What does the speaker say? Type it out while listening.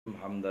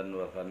Hamdan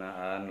wa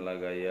thana'an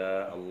laka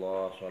ya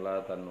Allah,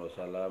 salatan wa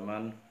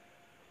salaman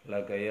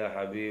laka ya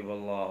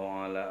Habiballah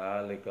wa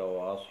ala alika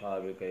wa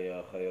ashabika ya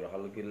khair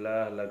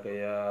halqillah, laka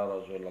ya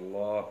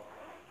Rasulullah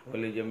wa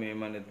li jami'i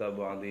man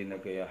ittaba'a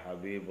dinaka ya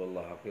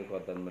Habiballah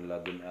haqiqatan min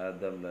ladun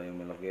Adam la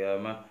yaumil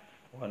qiyamah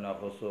wa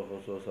nakhussu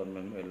khususan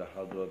min ila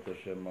hadratus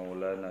Syekh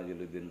Maulana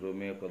Jalaluddin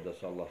Rumi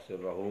qaddasallahu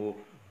sirrahu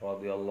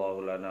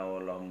radhiyallahu lana wa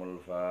lahumul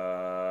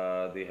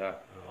Fatihah.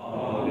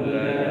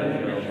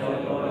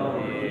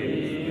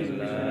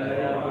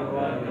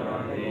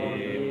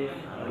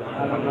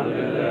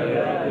 Alhamdulillahi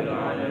rabbil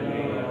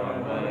alamin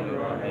arrahmanir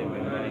rahim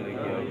maliki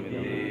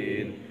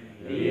yaumiddin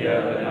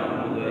iyyaka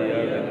na'budu wa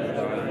iyyaka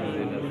nasta'in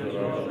ihdinas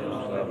siratal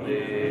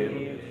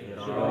mustaqim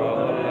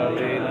siratal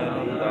ladzina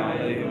an'amta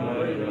 'alaihim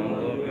ghairil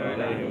maghdubi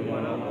 'alaihim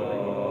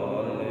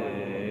waladdallin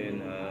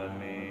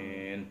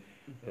amin.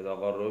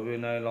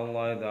 Taqarrubina ila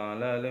Allah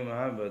ta'ala li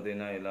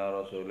mahabbatina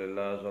ila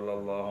Rasulillah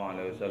sallallahu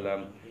alaihi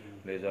wasallam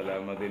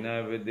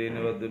لسلامتنا في الدين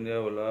والدنيا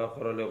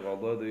والآخرة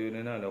لقضاء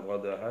ديوننا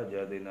لقضاء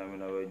حاجاتنا من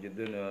أوج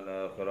الدنيا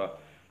والآخرة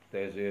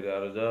تيسير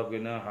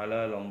أرزاقنا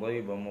حلالا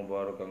طيبا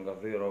مباركا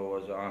كثيرا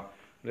واسعا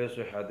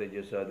لصحة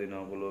جسادنا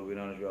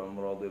وقلوبنا نشفى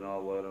أمراضنا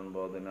ظاهرا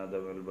باطنا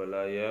دفع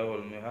البلايا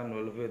والمحن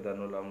والفتن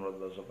والأمراض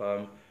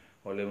والأسقام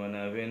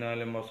ولمنافعنا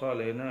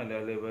لمصالحنا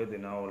لأهل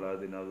بيتنا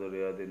وأولادنا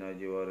وذرياتنا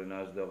جوارنا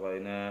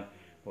أصدقائنا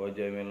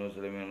وجميع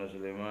المسلمين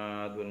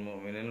والمسلمات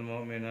والمؤمنين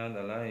والمؤمنات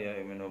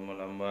الأحياء منهم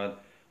والأموات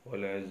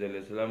والعز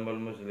الإسلام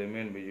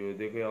والمسلمين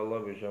بجودك يا الله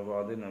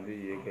بشفاعة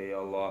نبيك يا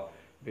الله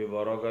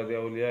ببركة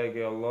أوليائك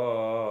يا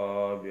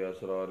الله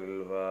بأسرار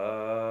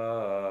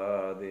الفاتحة.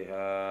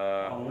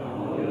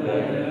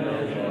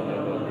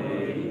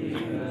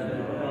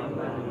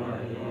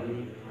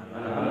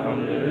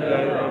 الحمد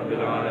لله رب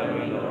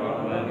العالمين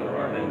الرحمن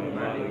الرحيم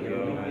مالك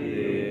يوم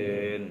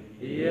الدين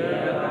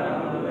إياك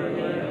نعبد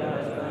وإياك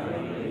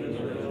نستعين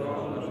اهدنا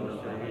الصراط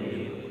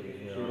المستقيم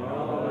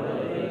صراط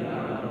الذين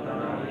أنعمت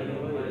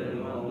عليهم غير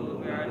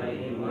المغضوب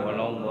عليهم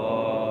ولا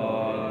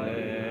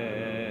الضالين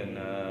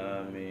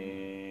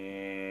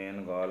آمين.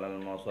 قال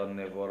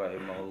المصنف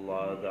رحمه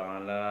الله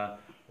تعالى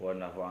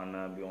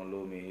ونفعنا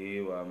بعلومه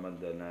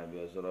وأمدنا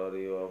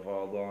بأسراره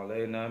وفاض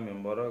علينا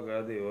من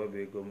بركاته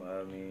وبكم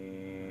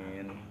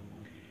آمين.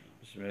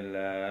 بسم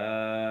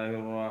الله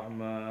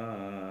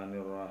الرحمن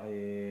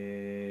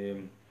الرحيم.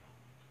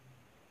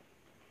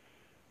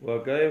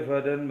 وكيف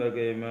dan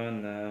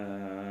bagaimana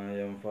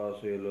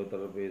yanfasilu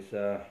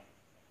terpisah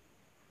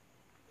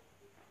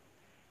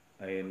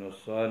ainus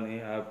sani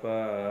apa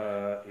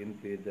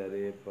inti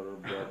dari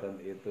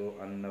perbuatan itu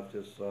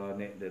an-nafsus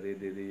sani dari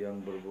diri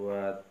yang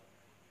berbuat.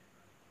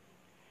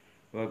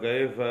 Wa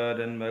kaifa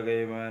dan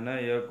bagaimana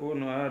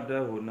yakunu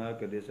ada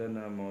hunaka di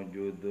sana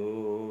mawjudun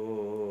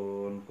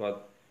qad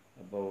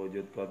apa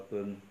wujud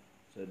qatun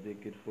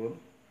sedikit pun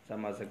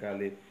sama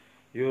sekali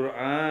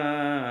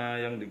yur'a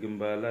yang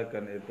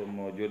digembalakan itu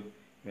mawjud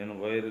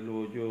min ghairil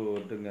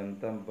wujud dengan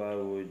tanpa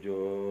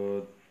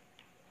wujud.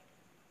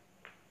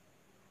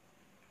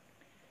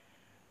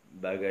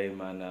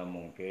 Bagaimana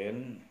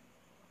mungkin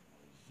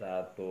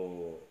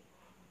satu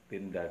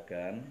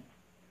tindakan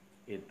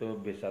itu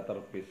bisa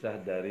terpisah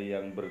dari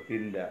yang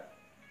bertindak?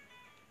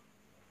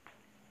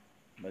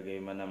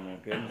 Bagaimana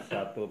mungkin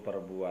satu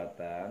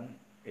perbuatan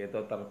itu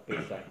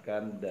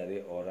terpisahkan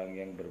dari orang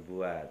yang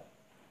berbuat?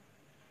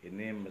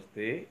 Ini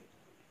mesti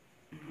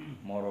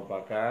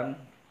merupakan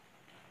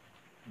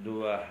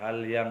dua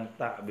hal yang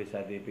tak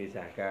bisa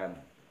dipisahkan.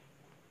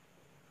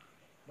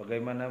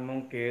 Bagaimana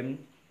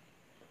mungkin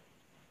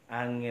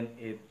angin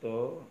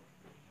itu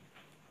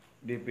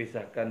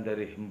dipisahkan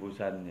dari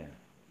hembusannya?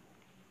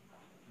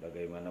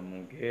 Bagaimana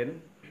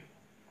mungkin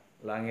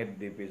langit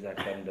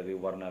dipisahkan dari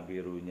warna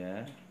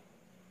birunya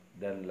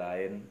dan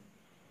lain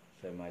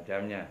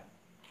semacamnya?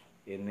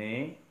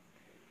 Ini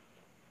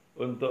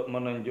untuk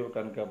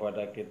menunjukkan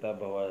kepada kita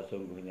bahwa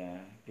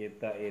sungguhnya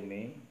kita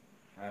ini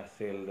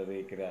hasil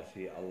dari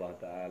kreasi Allah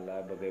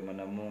Ta'ala.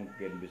 Bagaimana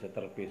mungkin bisa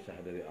terpisah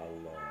dari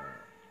Allah?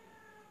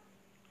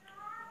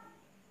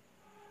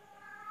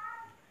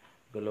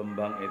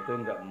 Gelombang itu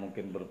enggak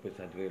mungkin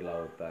berpisah dari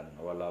lautan,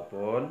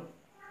 walaupun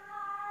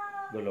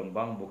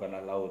gelombang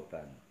bukanlah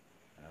lautan.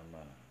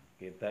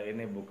 Kita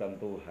ini bukan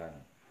Tuhan,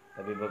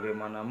 tapi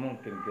bagaimana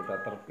mungkin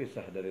kita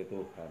terpisah dari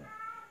Tuhan?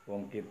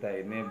 Wong kita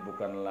ini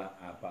bukanlah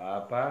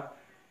apa-apa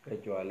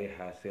kecuali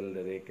hasil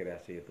dari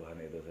kreasi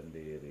Tuhan itu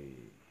sendiri.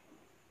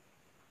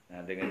 Nah,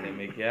 dengan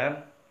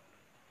demikian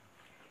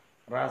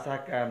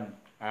rasakan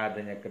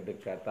adanya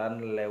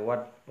kedekatan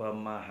lewat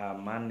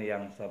pemahaman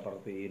yang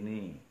seperti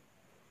ini.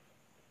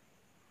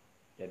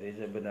 Jadi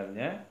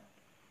sebenarnya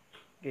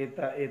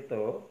kita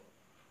itu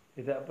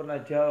tidak pernah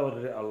jauh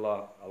dari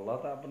Allah. Allah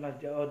tak pernah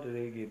jauh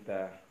dari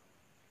kita.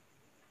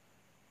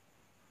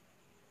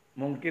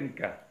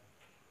 Mungkinkah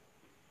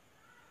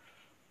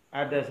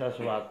ada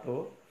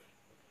sesuatu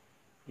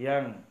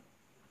yang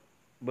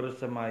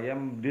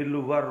bersemayam di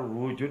luar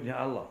wujudnya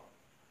Allah?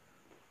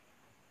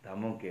 Tak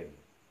mungkin.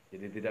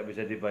 Jadi tidak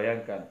bisa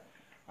dibayangkan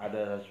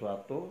ada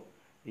sesuatu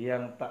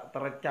yang tak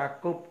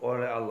tercakup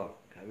oleh Allah.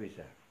 Gak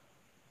bisa.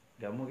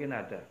 Nggak mungkin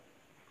ada.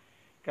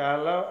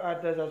 Kalau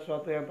ada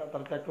sesuatu yang tak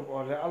tercakup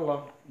oleh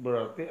Allah,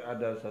 berarti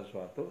ada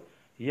sesuatu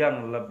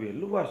yang lebih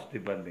luas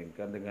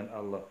dibandingkan dengan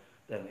Allah,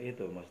 dan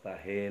itu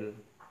mustahil.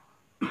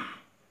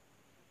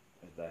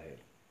 Mustahil.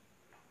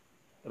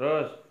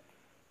 Terus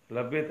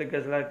lebih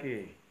tegas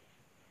lagi,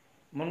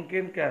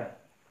 mungkinkah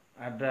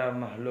ada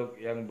makhluk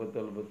yang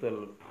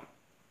betul-betul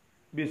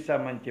bisa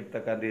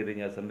menciptakan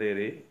dirinya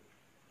sendiri?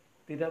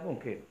 Tidak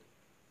mungkin.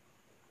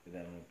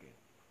 Tidak mungkin.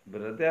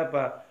 Berarti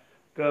apa?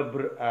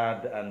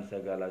 Keberadaan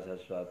segala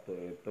sesuatu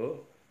itu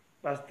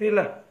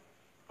pastilah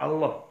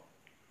Allah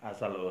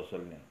asal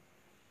usulnya.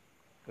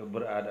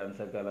 Keberadaan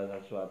segala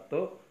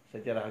sesuatu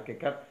secara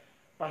hakikat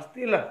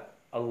pastilah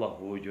Allah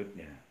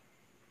wujudnya.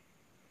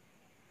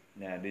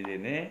 Nah, di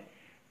sini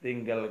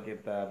tinggal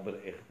kita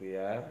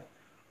berikhtiar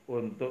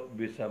untuk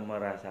bisa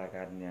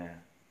merasakannya.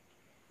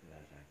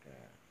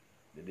 Merasakan.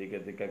 Jadi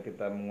ketika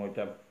kita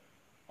mengucap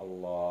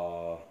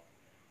Allah,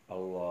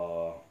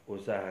 Allah,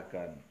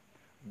 usahakan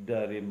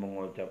dari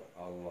mengucap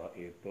Allah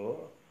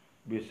itu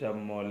bisa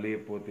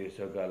meliputi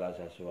segala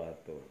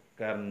sesuatu,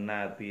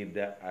 karena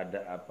tidak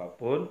ada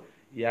apapun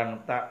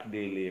yang tak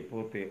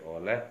diliputi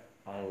oleh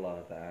Allah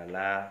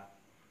Ta'ala.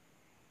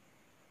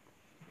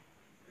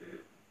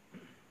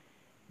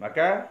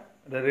 Maka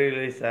dari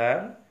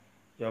lisan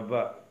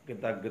coba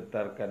kita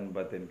getarkan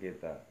batin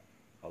kita,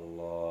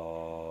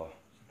 Allah.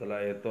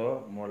 Setelah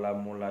itu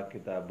mula-mula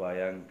kita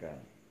bayangkan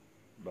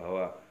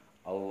bahwa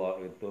Allah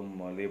itu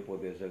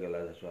meliputi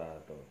segala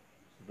sesuatu.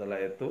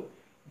 Setelah itu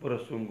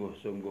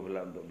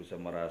bersungguh-sungguhlah untuk bisa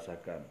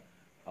merasakan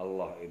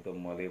Allah itu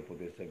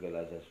meliputi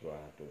segala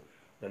sesuatu,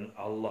 dan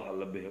Allah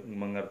lebih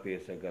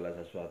mengerti segala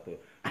sesuatu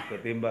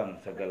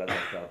ketimbang segala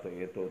sesuatu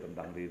itu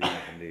tentang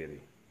dirinya sendiri.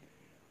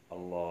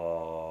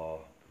 Allah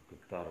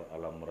bergetar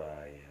alam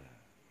raya.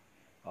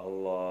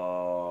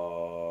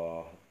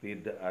 Allah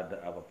tidak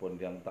ada apapun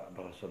yang tak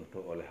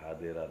tersentuh oleh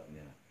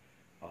hadiratnya.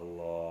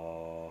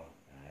 Allah.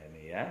 Nah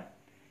ini ya.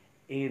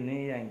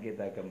 Ini yang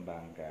kita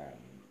kembangkan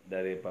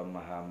dari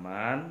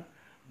pemahaman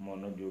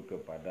menuju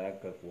kepada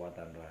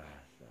kekuatan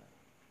rasa.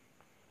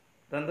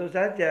 Tentu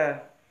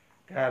saja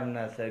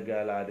karena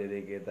segala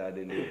diri kita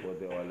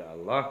diliputi oleh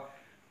Allah,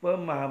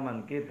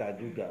 pemahaman kita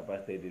juga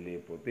pasti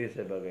diliputi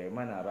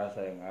sebagaimana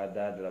rasa yang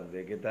ada dalam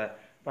diri kita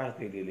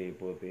pasti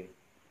diliputi.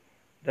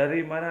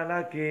 Dari mana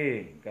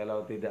lagi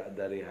kalau tidak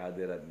dari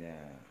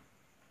hadiratnya?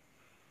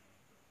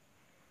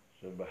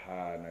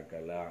 Subhanaka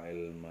la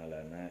ilma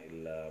lana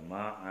illa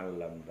ma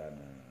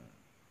 'allamtana.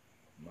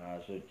 Maha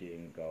suci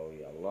Engkau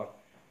ya Allah,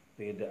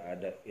 tidak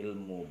ada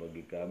ilmu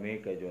bagi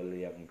kami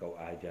kecuali yang Engkau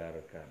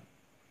ajarkan.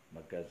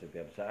 Maka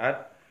setiap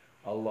saat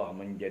Allah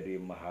menjadi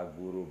maha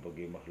guru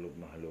bagi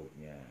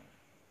makhluk-makhluknya.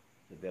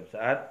 Setiap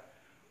saat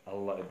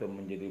Allah itu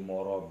menjadi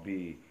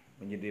murabi,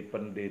 menjadi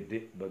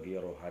pendidik bagi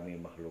rohani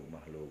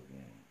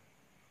makhluk-makhluknya.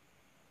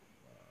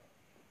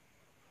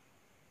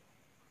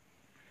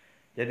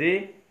 Jadi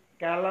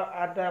kalau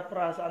ada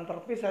perasaan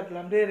terpisah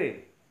dalam diri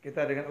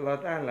kita dengan Allah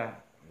Ta'ala,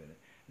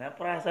 nah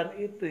perasaan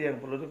itu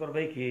yang perlu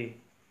diperbaiki.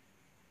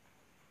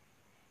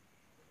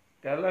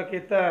 Kalau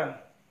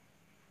kita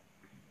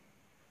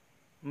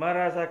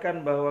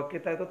merasakan bahwa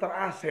kita itu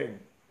terasing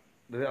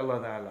dari Allah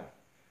Ta'ala,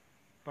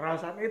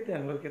 perasaan itu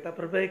yang harus kita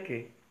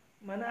perbaiki.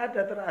 Mana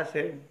ada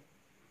terasing?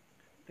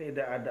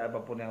 Tidak ada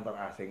apapun yang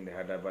terasing di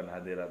hadapan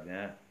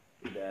hadiratnya.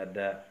 Tidak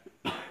ada.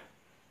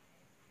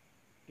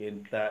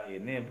 Kita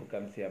ini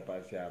bukan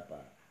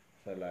siapa-siapa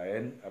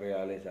selain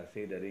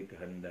realisasi dari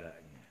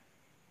kehendaknya.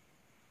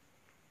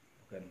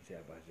 Bukan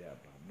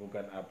siapa-siapa,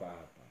 bukan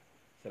apa-apa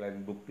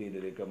selain bukti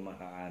dari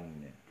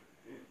kemahaannya.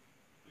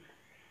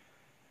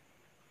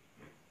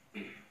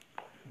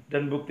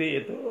 Dan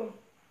bukti itu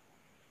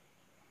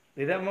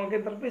tidak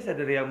mungkin terpisah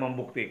dari yang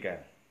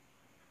membuktikan.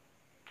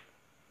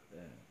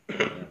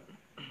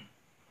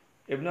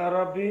 Ibn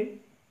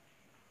Arabi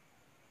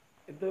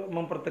itu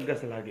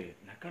mempertegas lagi.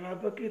 Nah kalau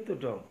begitu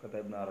dong, kata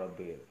Ibn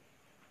Arabi,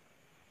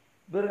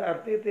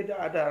 berarti tidak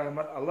ada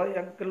rahmat Allah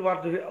yang keluar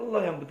dari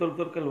Allah, yang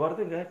betul-betul keluar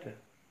itu enggak ada.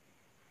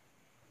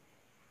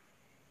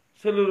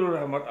 Seluruh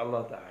rahmat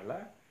Allah Ta'ala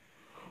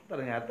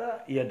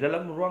ternyata ya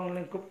dalam ruang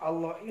lingkup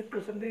Allah itu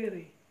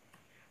sendiri.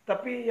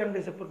 Tapi yang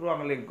disebut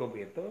ruang lingkup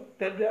itu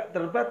tidak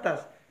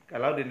terbatas.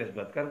 Kalau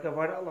dinisbatkan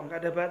kepada Allah,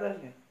 enggak ada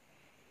batasnya.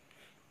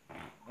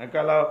 Nah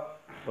kalau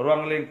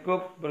ruang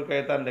lingkup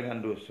berkaitan dengan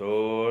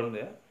dusun,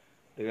 ya,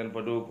 dengan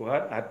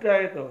pedukuhan, ada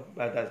itu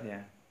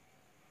batasnya.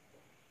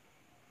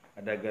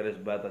 Ada garis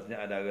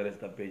batasnya, ada garis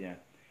tepinya.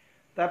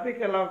 Tapi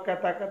kalau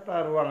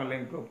kata-kata ruang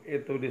lingkup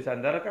itu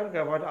disandarkan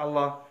kepada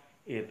Allah,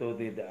 itu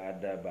tidak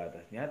ada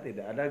batasnya,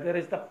 tidak ada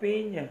garis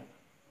tepinya.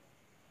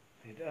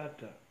 Tidak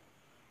ada.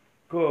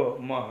 Go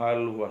maha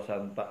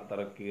luasan tak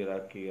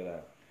terkira-kira.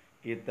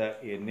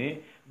 Kita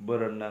ini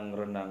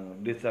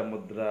berenang-renang di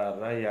samudra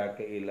raya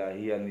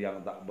keilahian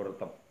yang tak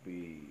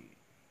bertepi.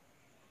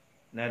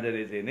 Nah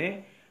dari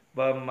sini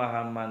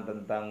pemahaman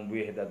tentang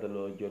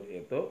wahdatul wujud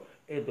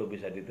itu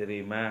bisa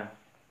diterima.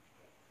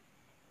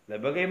 Nah,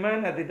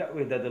 bagaimana tidak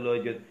wahdatul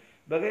wujud?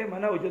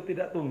 Bagaimana wujud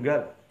tidak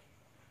tunggal?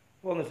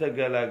 Wong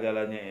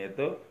segala-galanya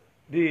itu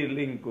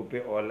dilingkupi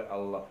oleh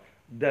Allah,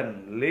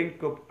 dan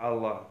lingkup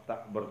Allah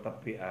tak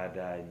bertepi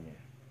adanya.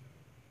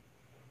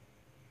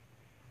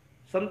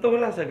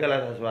 Sentuhlah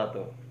segala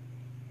sesuatu,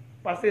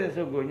 pasti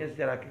sesungguhnya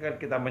secara hakikat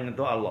kita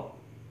menyentuh Allah.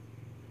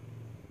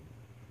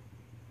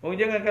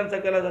 Jangankan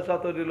segala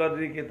sesuatu di luar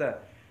diri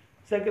kita,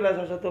 segala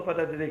sesuatu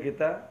pada diri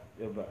kita,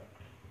 coba.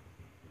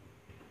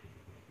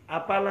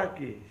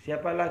 Apalagi,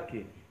 siapa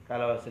lagi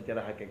kalau secara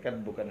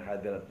hakikat bukan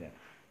hadiratnya,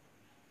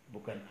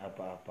 bukan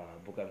apa-apa,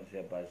 bukan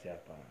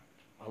siapa-siapa,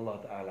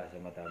 Allah Ta'ala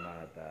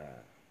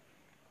semata-mata.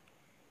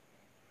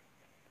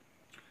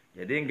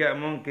 Jadi enggak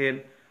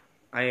mungkin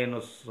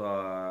ainus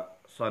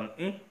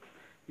son'i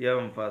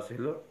yang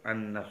fasilu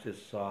an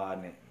nafsis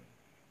sani.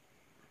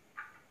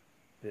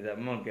 Tidak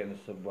mungkin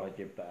sebuah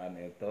ciptaan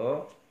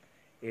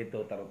itu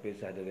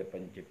terpisah dari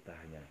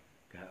penciptanya.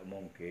 Enggak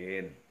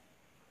mungkin.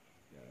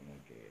 Enggak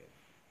mungkin.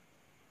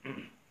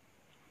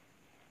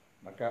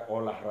 Maka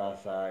olah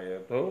rasa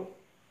itu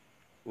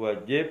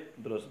wajib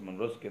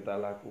terus-menerus kita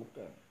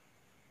lakukan.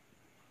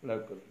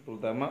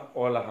 Terutama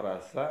olah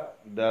rasa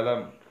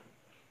dalam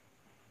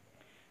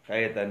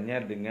kaitannya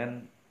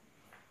dengan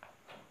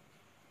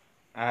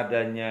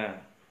adanya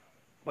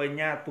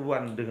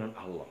penyatuan dengan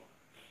Allah.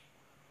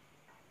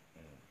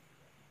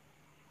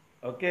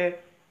 Oke,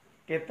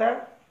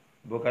 kita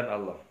bukan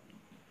Allah.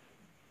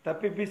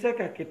 Tapi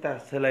bisakah kita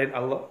selain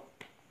Allah?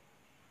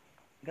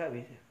 Enggak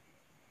bisa.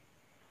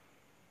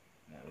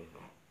 Enggak bisa.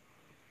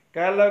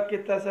 Kalau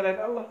kita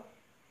selain Allah,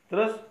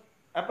 terus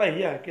apa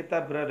iya kita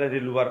berada di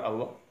luar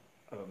Allah?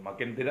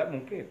 Makin tidak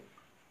mungkin.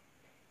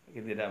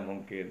 Makin tidak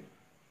mungkin.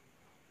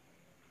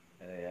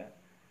 Ya.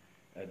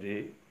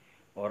 Jadi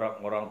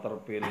orang-orang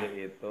terpilih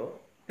itu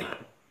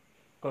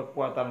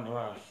kekuatan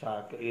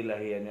rasa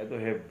keilahiannya itu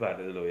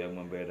hebat, itu loh yang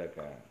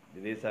membedakan.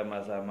 Jadi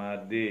sama-sama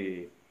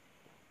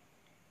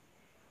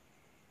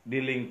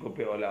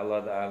dilingkupi oleh Allah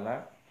Ta'ala,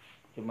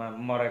 cuma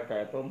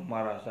mereka itu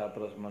merasa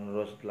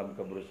terus-menerus dalam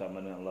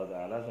kebersamaan dengan Allah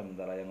Ta'ala,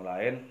 sementara yang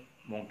lain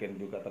mungkin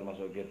juga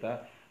termasuk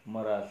kita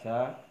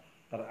merasa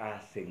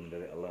terasing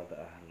dari Allah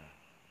Ta'ala.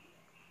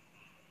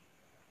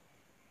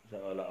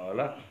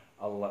 Seolah-olah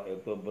Allah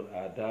itu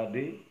berada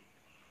di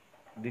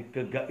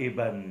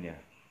kegaibannya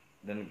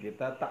dan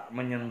kita tak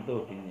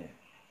menyentuhnya,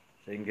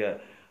 sehingga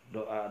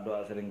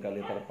doa-doa seringkali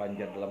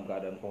terpanjat dalam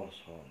keadaan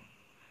kosong,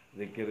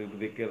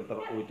 zikir-zikir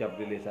terucap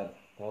di lisan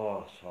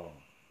kosong,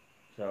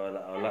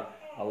 seolah-olah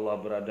Allah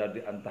berada di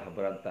antah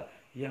berantah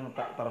yang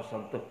tak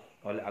tersentuh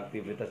oleh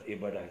aktivitas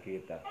ibadah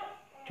kita,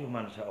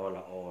 cuman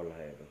seolah-olah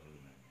itu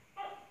sebenarnya.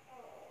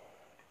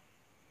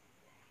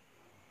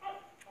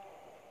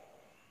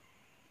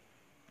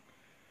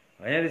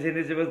 Hanya di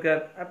sini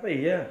disebutkan apa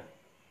iya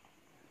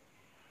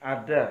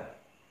ada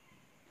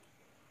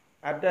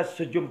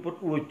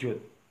sejumput wujud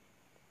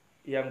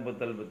yang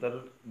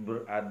betul-betul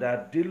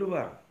berada di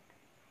luar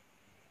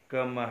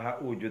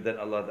kemahawujudan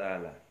Allah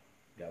Ta'ala.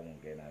 Gak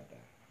mungkin ada,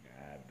 gak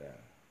ada.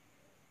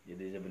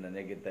 Jadi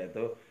sebenarnya kita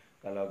itu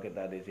kalau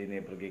kita di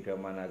sini pergi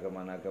kemana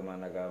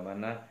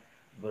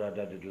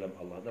berada di dalam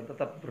Allah dan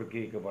tetap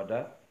pergi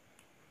kepada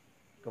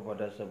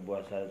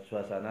sebuah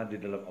suasana di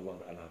dalam Allah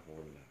Ta'ala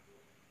pula.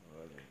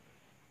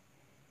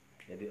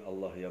 Jadi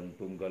Allah yang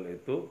tunggal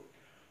itu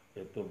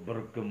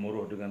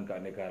bergemuruh dengan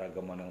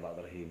keanekaragaman yang tak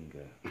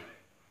terhingga.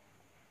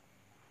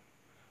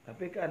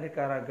 Tapi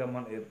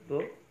keanekaragaman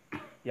itu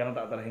yang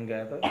tak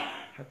terhingga itu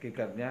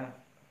hakikatnya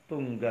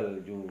tunggal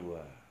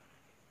jua.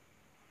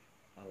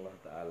 Allah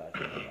Ta'ala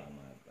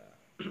semata-mata.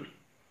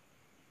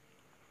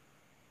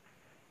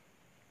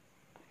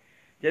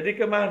 Jadi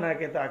kemana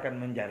kita akan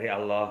mencari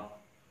Allah?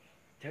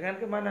 Jangan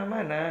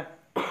kemana-mana.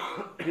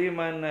 Di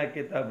mana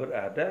kita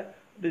berada,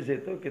 di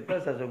situ kita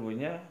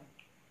sesungguhnya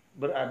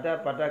berada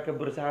pada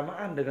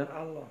kebersamaan dengan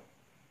Allah.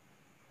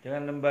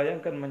 Jangan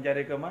membayangkan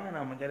mencari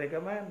kemana.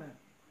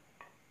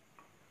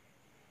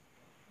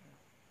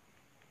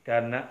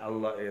 Karena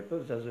Allah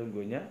itu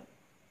sesungguhnya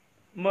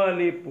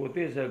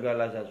meliputi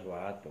segala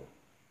sesuatu.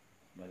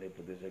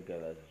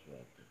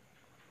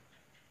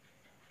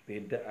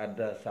 Tidak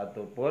ada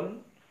satupun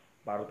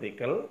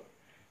partikel,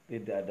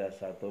 tidak ada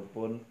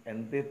satupun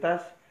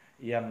entitas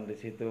yang di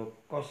situ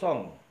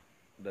kosong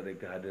dari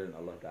kehadiran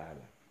Allah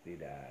Ta'ala.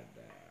 Tidak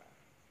ada.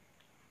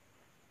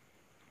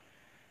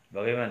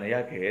 Bagaimana,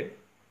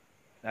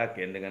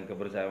 yakin dengan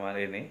kebersamaan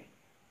ini?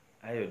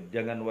 Ayo,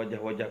 jangan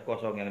wajah-wajah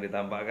kosong yang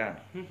ditampakkan.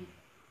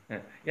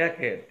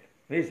 Yakin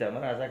bisa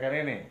merasakan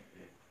ini?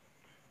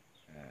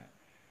 Nah,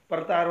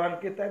 pertaruhan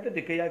kita itu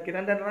di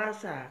keyakinan dan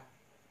rasa,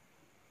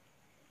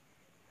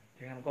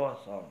 jangan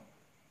kosong.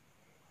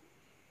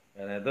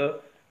 Karena itu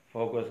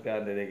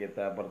fokuskan diri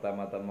kita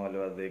pertama-tama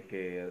lewat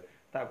zikir,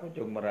 tak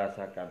kunjung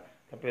merasakan,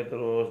 tapi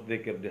terus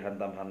zikir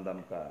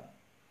dihantam-hantamkan.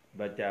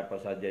 Baca apa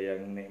saja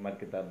yang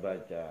nikmat kita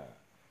baca,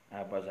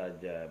 apa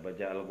saja,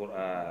 baca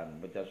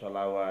Al-Quran, baca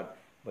sholawat,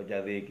 baca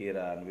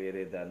zikiran,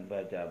 wiridan,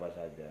 baca apa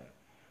saja,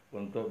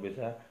 untuk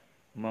bisa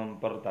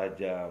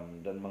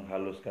mempertajam dan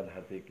menghaluskan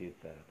hati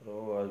kita.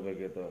 Terus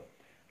begitu,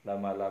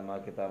 lama-lama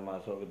kita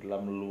masuk ke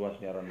dalam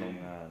luasnya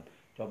renungan,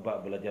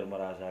 coba belajar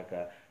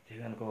merasakan,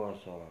 jangan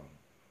kosong.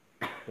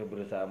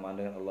 kebersamaan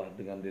dengan Allah,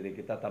 dengan diri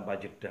kita tanpa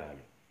jeda,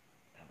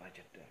 tanpa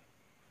jeda.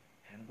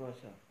 Hand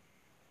kosong.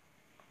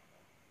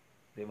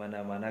 Di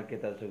mana-mana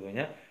kita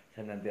sesungguhnya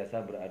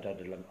senantiasa berada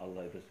dalam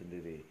Allah itu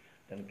sendiri,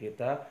 dan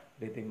kita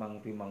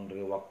ditimang-timang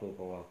dari waktu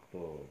ke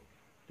waktu,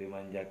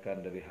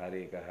 dimanjakan dari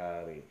hari ke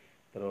hari,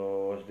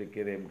 terus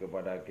dikirim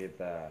kepada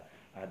kita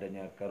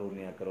adanya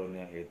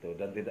karunia-karunia itu,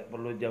 dan tidak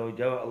perlu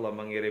jauh-jauh Allah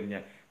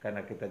mengirimnya,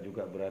 karena kita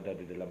juga berada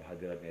di dalam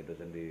hadiratnya itu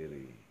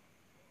sendiri.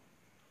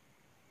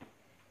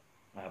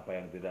 Apa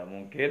yang tidak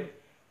mungkin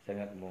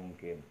sangat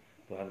mungkin.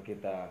 Tuhan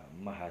kita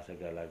maha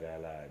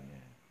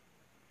segala-galanya.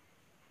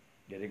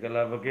 Jadi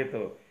kalau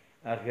begitu,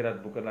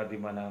 akhirat bukanlah di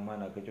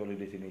mana-mana kecuali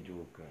di sini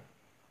juga.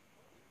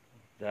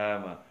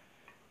 Sama,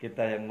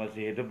 kita yang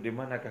masih hidup, di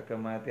manakah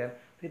kematian?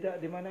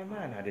 Tidak di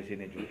mana-mana, di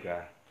sini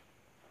juga.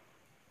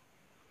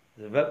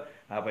 Sebab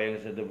apa yang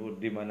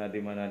disebut di mana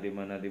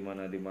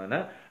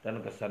dan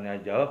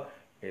kesannya jauh,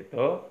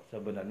 itu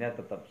sebenarnya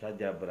tetap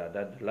saja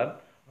berada dalam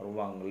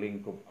ruang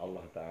lingkup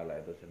Allah Ta'ala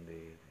itu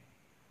sendiri.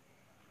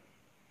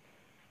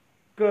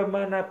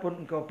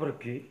 Kemanapun engkau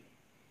pergi,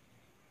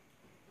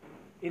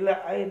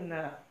 ila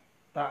aina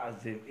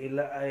ta'zim,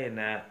 ila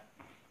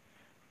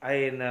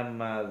aina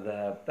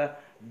madhabta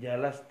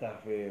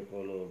jalasta fi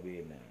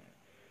qulubina.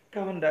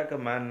 Kau hendak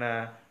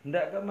kemana,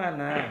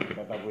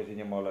 kata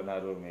puisinya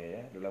Maulana Rumi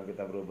ya, dalam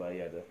kitab Rumi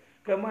itu.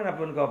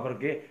 Kemanapun kau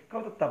pergi,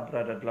 kau tetap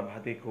berada dalam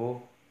hatiku.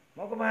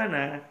 Mau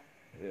kemana?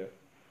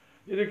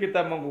 Jadi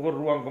kita mengukur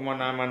ruang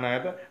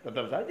kemana-mana itu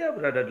tetap saja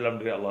berada dalam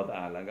diri Allah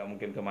Ta'ala. Gak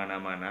mungkin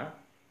kemana-mana.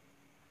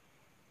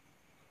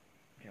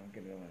 Gak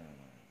mungkin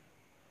kemana-mana.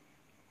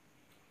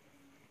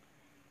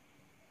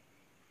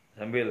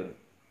 Sambil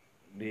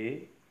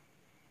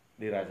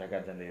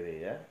dirasakan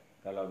sendiri ya.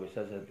 Kalau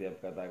bisa setiap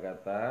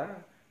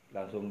kata-kata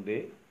langsung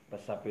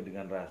diresapi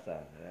dengan rasa.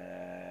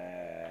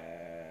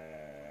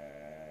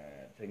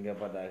 Sehingga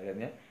pada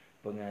akhirnya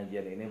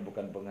pengajian ini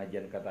bukan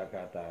pengajian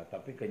kata-kata,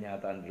 tapi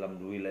kenyataan dalam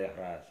wilayah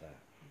rasa.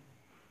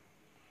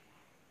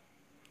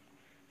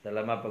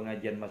 Selama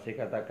pengajian masih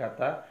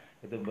kata-kata,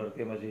 itu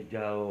berarti masih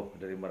jauh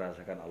dari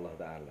merasakan Allah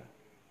Ta'ala.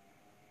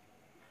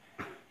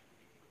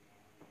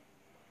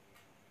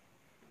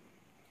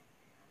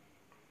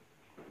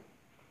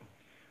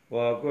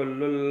 Wa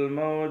kullul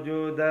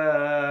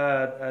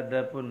mawjudat,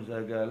 adapun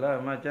segala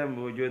macam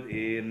wujud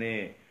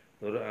ini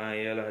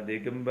ayalah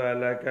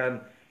digembalakan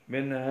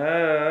min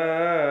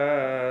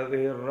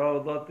hadhir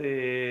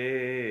raudati,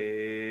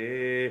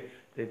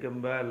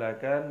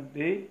 digembalakan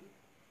di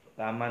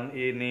taman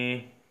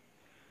ini.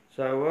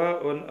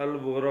 Sawaun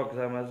al-buraq,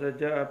 sama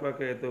saja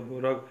apakah itu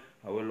buraq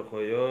awal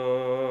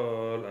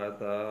khuyul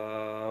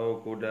atau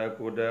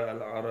kuda-kuda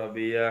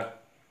al-arabiyah,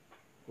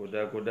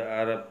 kuda-kuda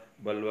Arab,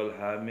 balwal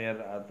hamir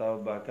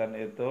atau bahkan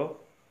itu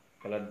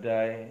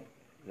keledai,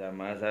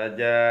 sama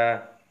saja.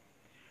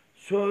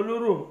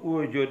 Seluruh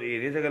wujud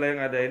ini, segala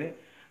yang ada ini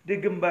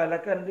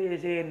digembalakan di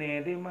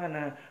sini. Di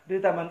mana? Di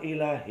taman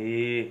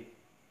ilahi.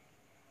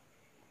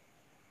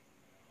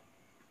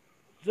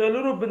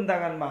 Seluruh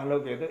bentangan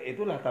makhluk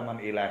itulah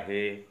taman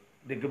ilahi.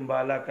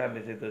 Digembalakan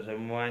di situ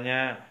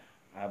semuanya.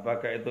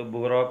 Apakah itu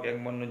buraq yang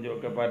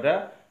menunjuk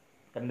kepada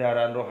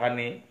kendaraan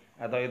rohani,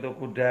 atau itu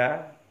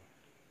kuda,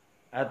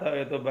 atau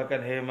itu bahkan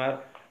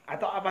himar,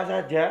 atau apa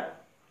saja,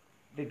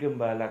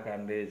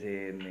 digembalakan di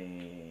sini.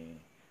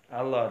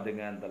 Allah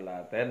dengan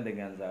telaten,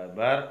 dengan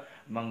sabar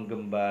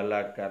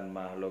menggembalakan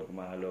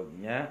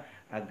makhluk-makhluknya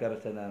agar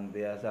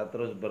senantiasa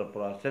terus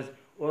berproses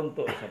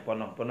untuk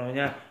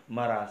sepenuh-penuhnya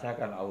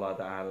merasakan Allah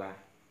Ta'ala.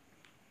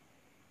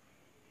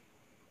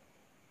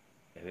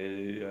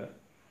 Jadi ya,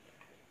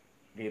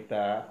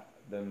 kita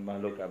dan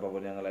makhluk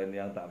apapun yang lain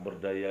yang tak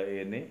berdaya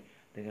ini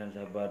dengan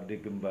sabar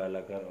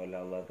digembalakan oleh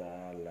Allah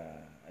Ta'ala.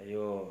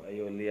 Ayo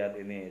lihat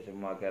ini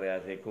semua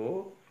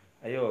karyasiku.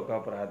 Ayo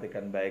kau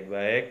perhatikan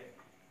baik-baik.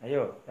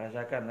 Ayo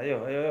rasakan,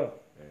 ayo.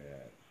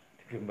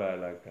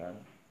 Digembalakan.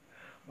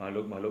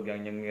 Makhluk-makhluk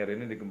yang nyengir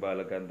ini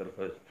digembalakan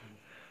terus.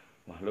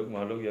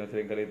 Makhluk-makhluk yang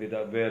seringkali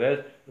tidak beres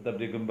tetap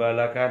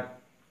digembalakan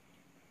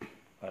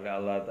oleh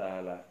Allah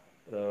Ta'ala.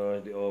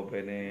 Terus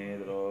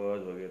diopeni terus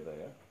begitu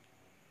ya.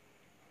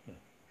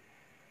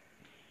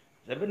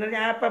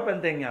 Sebenarnya apa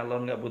pentingnya?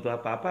 Allah nggak butuh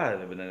apa-apa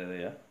sebenarnya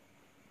ya.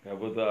 Nggak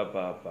butuh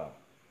apa-apa.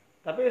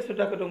 Tapi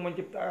sudah kedung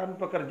menciptakan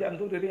pekerjaan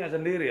untuk dirinya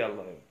sendiri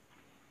Allah.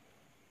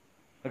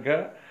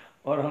 Maka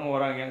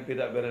orang-orang yang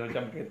tidak beres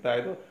macam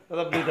kita itu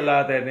tetap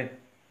ditelateni.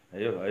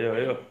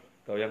 Ayo.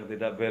 Kau yang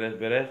tidak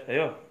beres-beres,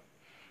 ayo.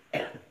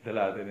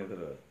 Telateni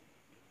terus.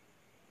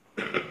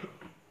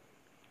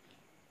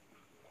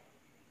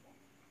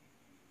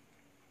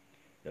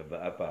 Coba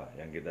apa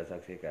yang kita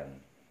saksikan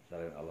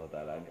selain Allah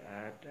Ta'ala? Nggak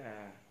ada.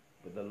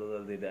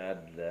 Betul-betul tidak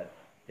ada.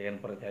 Jangan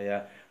percaya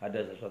ada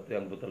sesuatu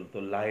yang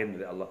betul-betul lain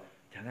dari Allah.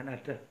 Jangan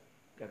ada.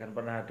 Tidak akan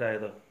pernah ada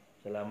itu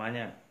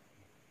selamanya.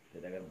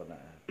 Tidak akan pernah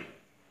ada.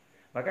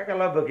 Maka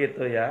kalau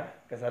begitu ya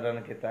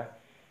kesadaran kita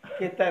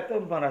itu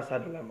merasa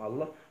dalam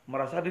Allah,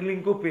 merasa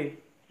dilingkupi.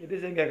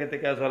 Jadi sehingga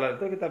ketika sholat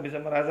itu kita bisa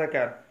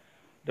merasakan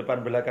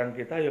depan belakang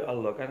kita ya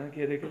Allah, kanan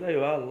kiri kita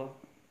ya Allah.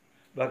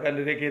 Bahkan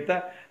diri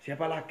kita,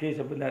 siapa lagi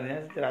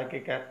sebenarnya secara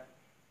hakikat.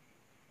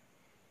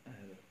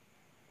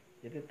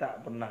 Jadi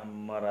tak pernah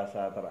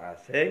merasa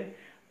terasing,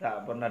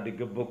 tak pernah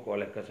digebuk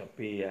oleh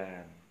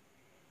kesepian.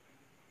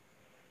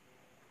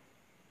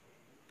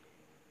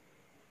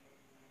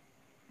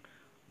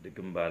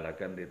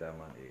 Digembalakan di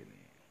taman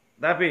ini.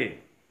 Tapi,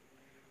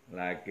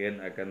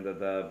 lakin akan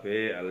tetapi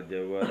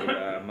al-jawadul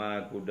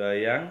a'ma, kuda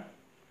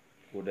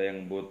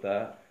yang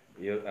buta,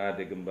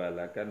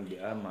 digembalakan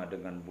bi'ama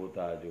dengan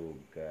buta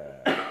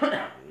juga.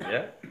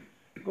 Ya.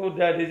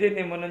 Kuda di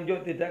sini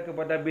menunjuk tidak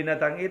kepada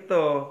binatang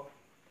itu,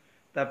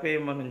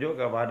 tapi menunjuk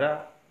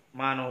kepada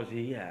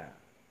manusia.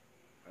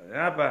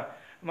 Kenapa?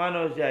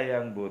 Manusia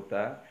yang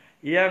buta,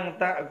 yang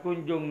tak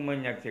kunjung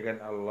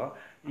menyaksikan Allah,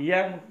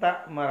 yang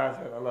tak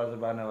merasakan Allah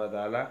Subhanahu wa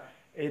taala,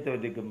 itu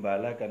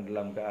digembalakan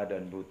dalam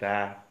keadaan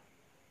buta.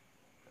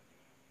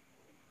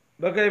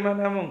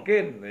 Bagaimana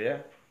mungkin,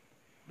 ya?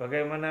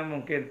 Bagaimana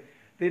mungkin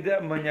tidak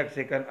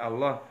menyaksikan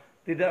Allah,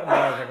 tidak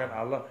merasakan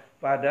Allah,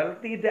 padahal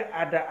tidak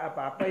ada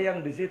apa-apa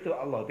yang di situ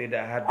Allah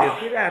tidak hadir,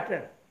 tidak ada.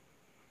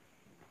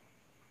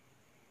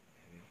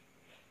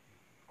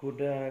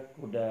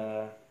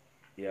 Kuda-kuda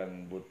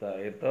yang buta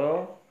itu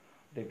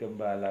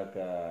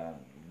digembalakan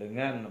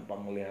dengan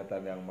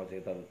penglihatan yang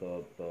masih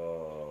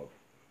tertutup.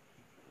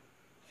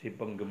 Si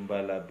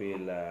penggembala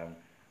bilang,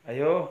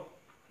 ayo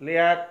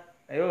lihat,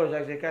 ayo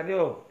saksikan,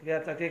 yuk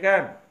lihat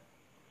saksikan.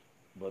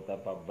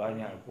 Betapa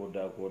banyak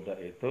kuda-kuda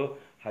itu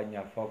hanya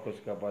fokus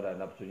kepada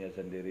nafsunya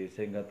sendiri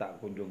sehingga tak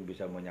kunjung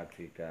bisa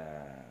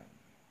menyaksikan.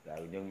 Tak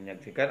kunjung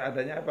menyaksikan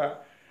adanya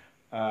apa?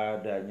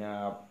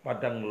 Adanya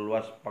padang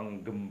luas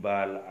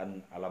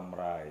penggembalaan alam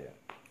raya.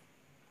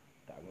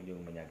 Tak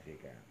kunjung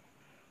menyaksikan.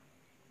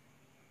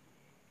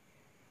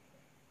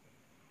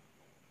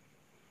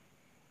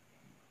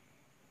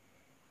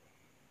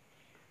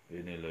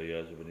 Ini loh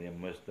ya sebenarnya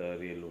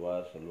misteri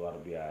luar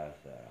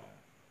biasa.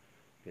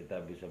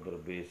 Kita bisa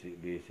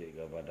berbisik-bisik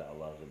kepada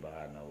Allah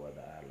Subhanahu wa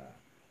taala.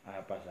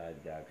 Apa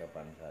saja,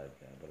 kapan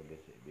saja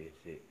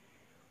berbisik-bisik.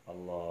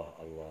 Allah,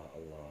 Allah,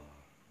 Allah.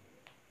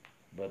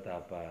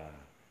 Betapa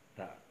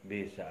tak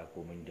bisa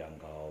aku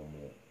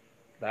menjangkaumu.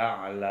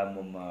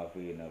 Ta'lamu ma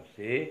fi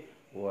nafsi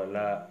wa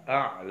la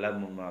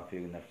a'lamu ma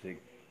fi nafsik.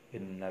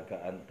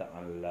 Innaka anta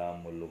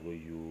 'allamul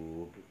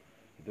ghuyub.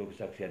 Itu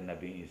kesaksian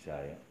Nabi Isa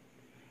ya.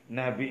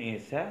 Nabi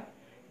Isa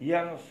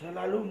yang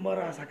selalu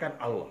merasakan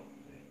Allah.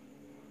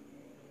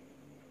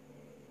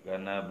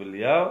 Karena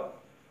beliau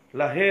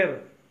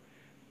lahir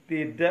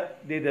tidak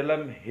di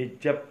dalam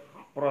hijab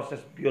proses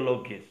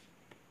biologis,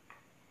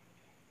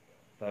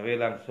 tapi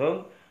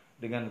langsung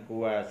dengan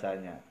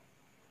kuasanya.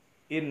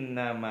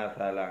 Inna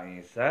mathala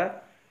Isa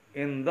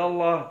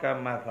indallah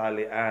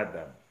kamathali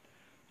Adam,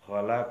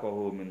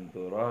 khalaqahu min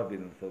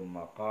turabin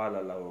thumma qala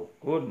lahu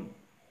kun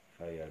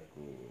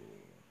fayakun.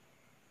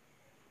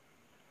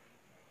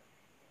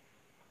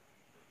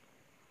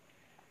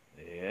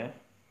 Ya,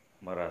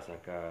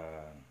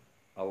 merasakan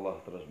Allah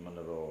terus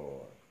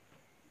menerus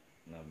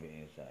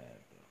Nabi Isa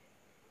itu.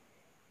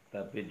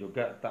 Tapi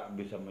juga tak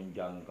bisa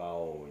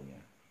menjangkaunya.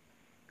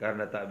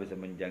 Karena tak bisa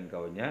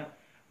menjangkaunya,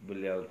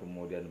 beliau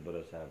kemudian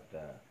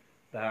bersabda,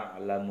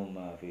 ta'lamu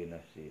ma fi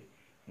nafsi.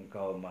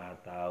 Engkau maha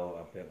tahu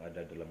apa yang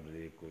ada dalam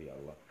diriku ya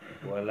Allah.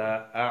 Wala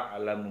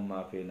a'lamu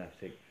ma fi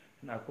nafsik.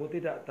 Dan aku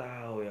tidak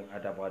tahu yang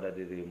ada pada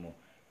dirimu.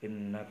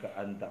 Innaka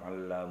anta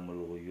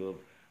 'allamul ghuyub.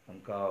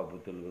 Engkau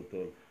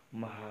betul-betul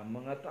maha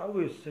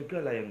mengetahui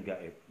segala yang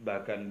gaib.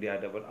 Bahkan di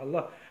hadapan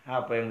Allah,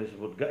 apa yang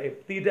disebut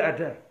gaib tidak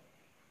ada.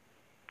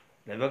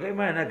 Dan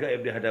bagaimana gaib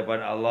di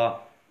hadapan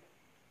Allah?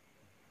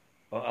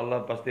 Oh,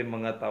 Allah pasti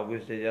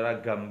mengetahui secara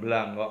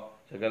gamblang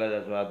kok segala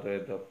sesuatu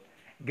itu.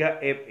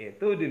 Gaib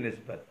itu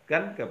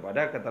dinisbatkan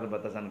kepada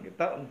keterbatasan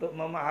kita untuk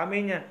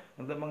memahaminya,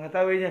 untuk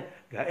mengetahuinya.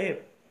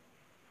 Gaib.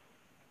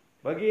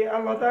 Bagi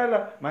Allah Ta'ala,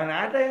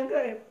 mana ada yang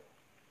gaib?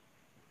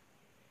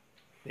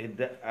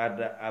 Tidak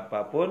ada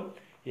apapun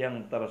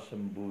yang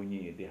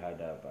tersembunyi di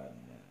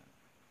hadapannya.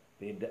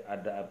 Tidak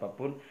ada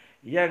apapun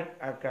yang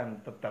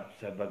akan tetap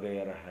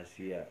sebagai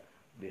rahasia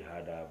di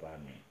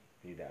hadapannya.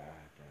 Tidak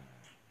ada.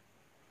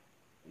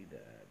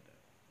 Tidak ada.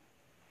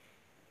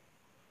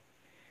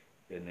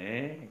 Ini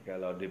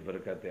kalau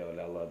diberkati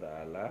oleh Allah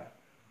Ta'ala,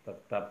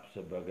 tetap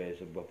sebagai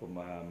sebuah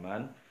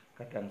pemahaman,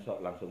 kadang sok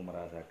langsung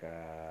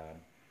merasakan.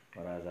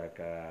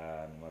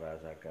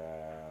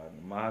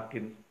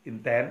 Makin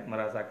intens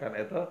merasakan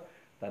itu,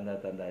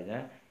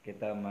 tanda-tandanya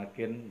kita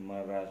makin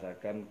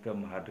merasakan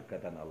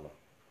kemahadekatan Allah.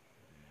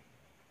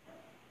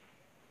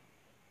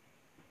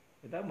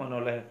 Kita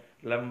menoleh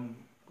dalam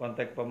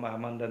konteks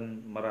pemahaman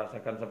dan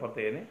merasakan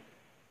seperti ini,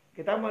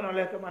 kita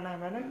menoleh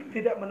kemana-mana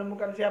tidak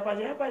menemukan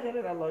siapa-siapa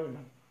selain Allah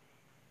memang.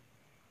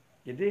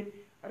 Jadi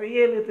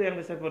real itu yang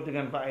disebut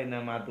dengan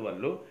fa'ina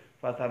ma'tuwallu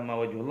fasamma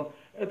wajhullah,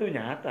 itu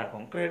nyata,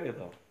 konkret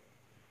itu.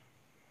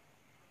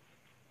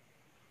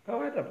 Kau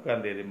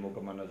hadapkan dirimu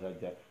kemana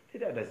saja,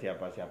 tidak ada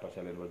siapa-siapa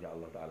selain wajah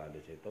Allah Ta'ala di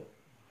situ.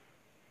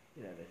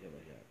 Tidak ada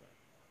siapa-siapa.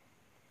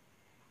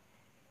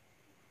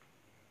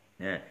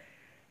 Ya.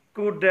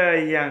 Kuda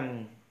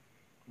yang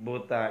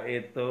buta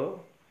itu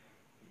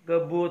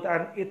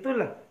kebutaan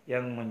itulah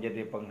yang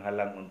menjadi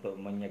penghalang untuk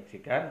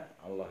menyaksikan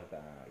Allah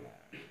Ta'ala.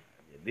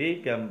 Jadi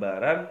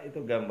gambaran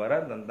itu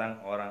gambaran tentang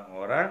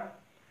orang-orang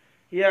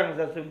yang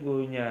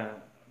sesungguhnya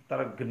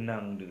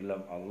tergenang di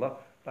dalam Allah,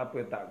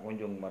 tapi tak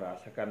kunjung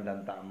merasakan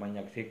dan tak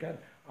menyaksikan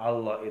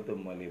Allah itu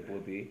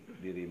meliputi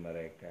diri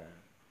mereka.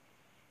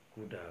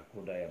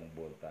 Kuda-kuda yang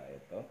buta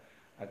itu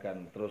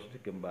akan terus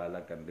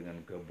digembalakan dengan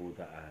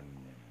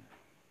kebutaannya.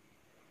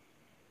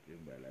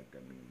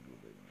 Gembalakan dengan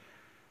kebutaannya.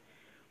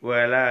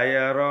 Wala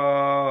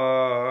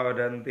yara,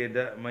 dan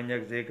tidak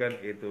menyaksikan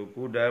itu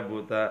kuda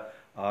buta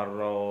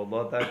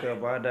ar-raudhata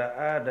kepada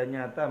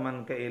adanya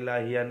taman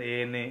keilahian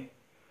ini.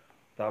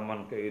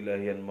 Taman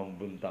keilahian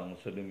membentang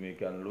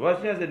sedemikian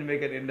luasnya,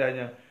 sedemikian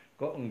indahnya,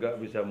 kok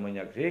enggak bisa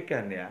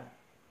menyaksikan ya?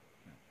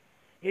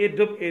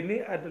 Hidup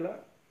ini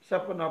adalah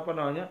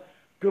sepenuh-penuhnya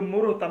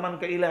gemuruh taman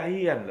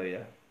keilahian loh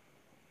ya.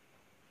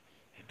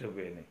 Hidup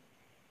ini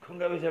kok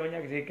enggak bisa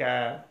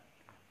menyaksikan?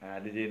 Nah,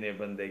 di sini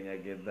pentingnya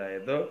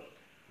kita itu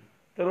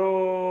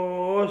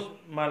terus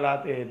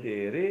melatih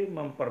diri,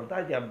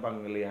 mempertajam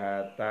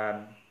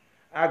penglihatan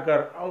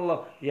agar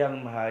Allah yang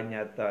maha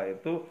nyata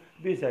itu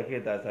bisa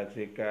kita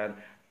saksikan,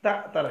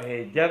 tak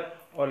terhijab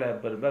oleh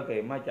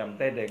berbagai macam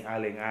tedeng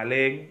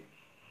aling-aling.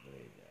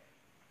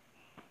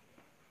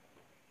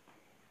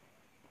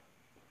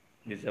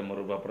 Bisa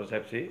merubah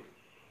persepsi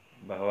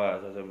bahwa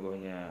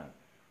sesungguhnya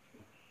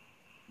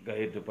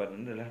kehidupan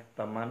ini adalah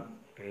taman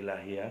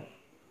keilahian.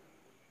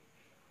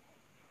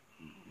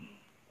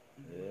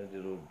 Ya,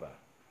 dirubah.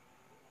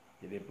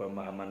 Jadi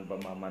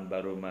pemahaman-pemahaman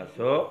baru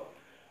masuk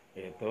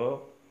itu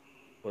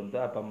untuk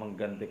apa?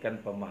 Menggantikan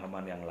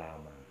pemahaman yang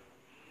lama.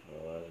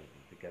 Oh,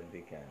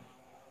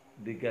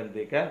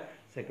 digantikan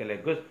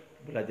sekaligus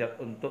belajar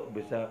untuk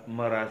bisa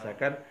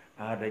merasakan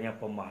adanya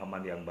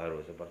pemahaman yang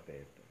baru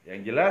seperti itu. Yang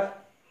jelas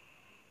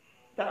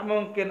tak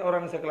mungkin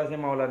orang sekelasnya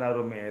Maulana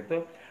Rumi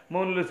itu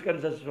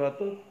menuliskan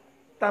sesuatu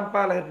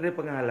tanpa lahir dari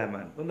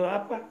pengalaman. Untuk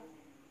apa?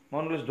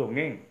 Mau nulis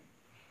dongeng?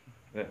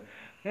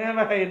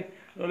 Ngapain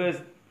nulis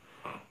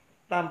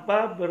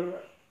tanpa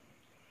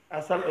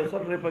berasal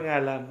usul dari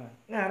pengalaman?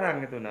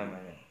 Ngarang itu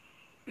namanya.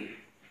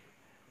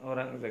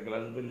 Orang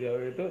sekelas beliau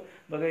itu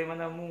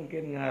bagaimana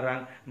mungkin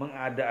ngarang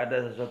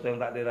mengada-ada sesuatu yang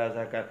tak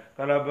dirasakan?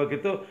 Kalau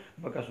begitu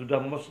maka sudah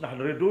musnah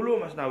dari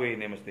dulu Matsnawi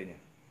ini mestinya.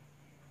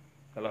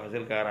 Kalau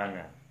hasil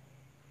karangan.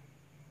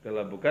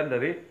 Kalau bukan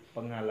dari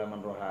pengalaman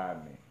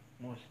rohani,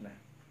 musnah.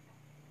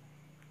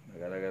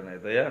 Karena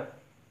itu ya,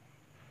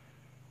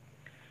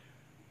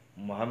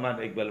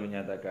 Muhammad Iqbal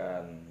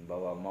menyatakan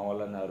bahwa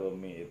Maulana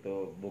Rumi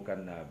itu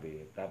bukan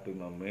nabi, tapi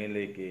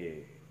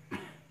memiliki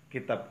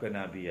kitab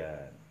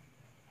kenabian.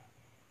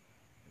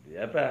 Jadi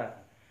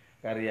apa?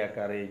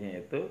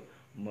 Karya-karyanya itu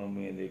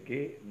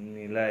memiliki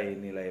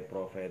nilai-nilai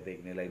profetik,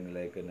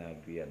 nilai-nilai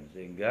kenabian,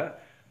 sehingga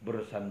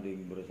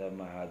bersanding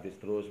bersama hadis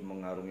terus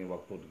mengarungi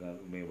waktu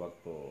demi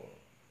waktu.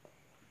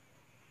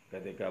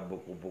 Ketika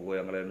buku-buku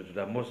yang lain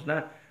sudah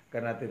musnah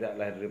karena tidak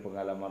lahir dari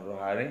pengalaman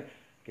rohani,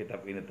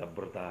 kitab ini tetap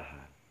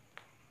bertahan.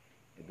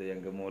 Itu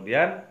yang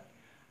kemudian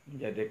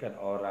menjadikan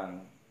orang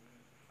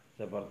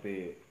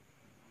seperti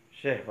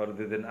Syekh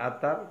Farduddin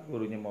Attar,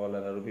 gurunya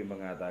Maulana Rumi,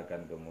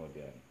 mengatakan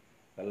kemudian,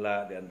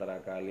 kelak di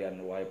antara kalian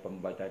wahai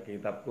pembaca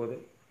kitabku,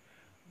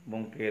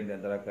 mungkin di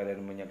antara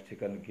kalian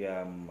menyaksikan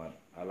kiamat,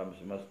 alam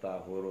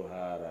semesta huru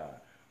hara,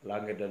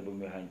 langit dan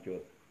bumi hancur.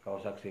 Kau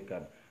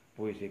saksikan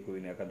puisiku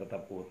ini akan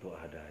tetap utuh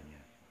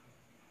adanya.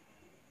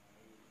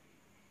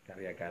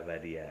 Karya kata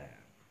dia.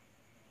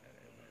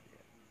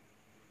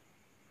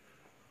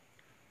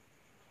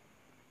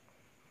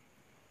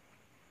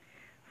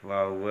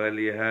 Fahuwa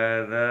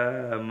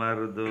lihadza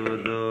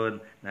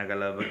mardudun. Nah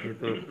kalau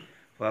begitu,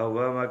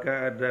 fahuwa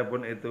maka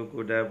adapun itu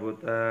kuda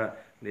buta,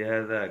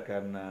 lihadza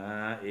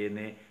karena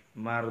ini,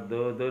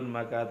 mardudun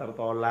maka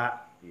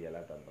tertolak.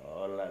 Iyalah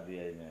tertolak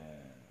dianya.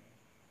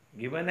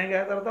 Gimana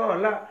enggak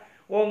tertolak?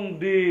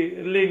 Wong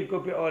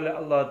dilingkupi oleh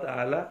Allah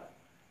Ta'ala.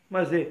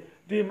 Masih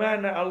di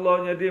mana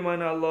Allahnya, di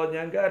mana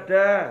Allahnya? Enggak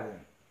ada.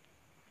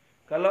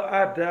 Kalau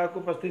ada aku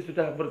pasti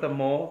sudah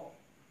bertemu,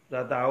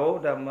 sudah tahu,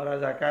 sudah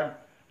merasakan.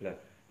 Lah,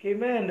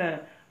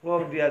 gimana?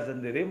 Wong dia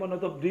sendiri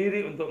menutup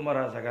diri untuk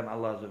merasakan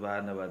Allah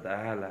Subhanahu wa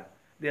Ta'ala.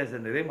 Dia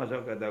sendiri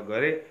masuk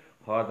kategori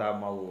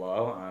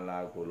khatamallahu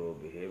ala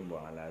qulubihim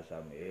wa ala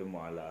sam'ihim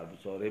wa ala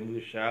absarihim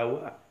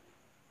ghishawa.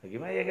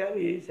 Bagaimana ya enggak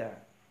bisa?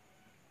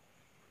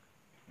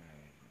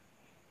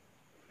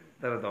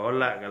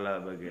 Tertolak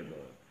kalau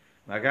begitu.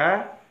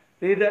 Maka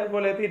tidak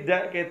boleh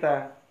tidak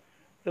kita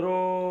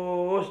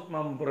terus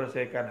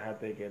membersihkan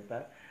hati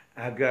kita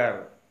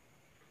agar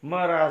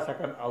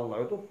merasakan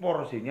Allah itu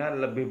porsinya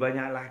lebih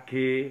banyak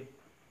lagi.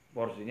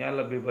 Porsinya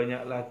lebih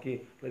banyak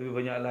lagi, lebih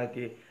banyak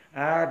lagi.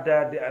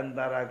 Ada di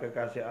antara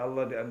kekasih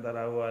Allah, di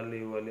antara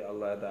wali-wali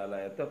Allah Ta'ala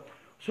itu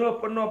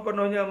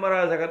sepenuh-penuhnya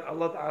merasakan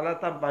Allah Ta'ala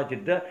tanpa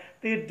jeda.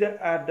 Tidak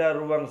ada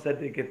ruang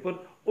sedikit pun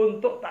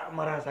untuk tak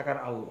merasakan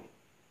Allah.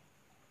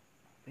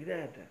 Tidak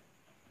ada.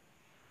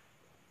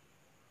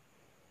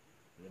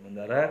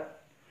 Sementara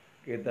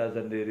kita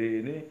sendiri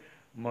ini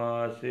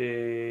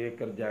masih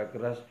kerja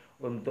keras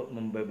untuk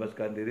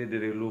membebaskan diri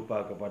dari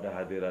lupa kepada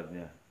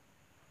hadiratnya.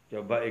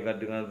 Coba ingat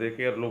dengan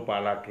zikir,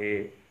 lupa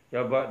lagi.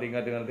 Coba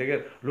ingat dengan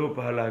zikir,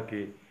 lupa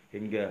lagi.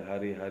 Hingga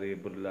hari-hari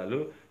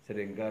berlalu,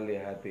 seringkali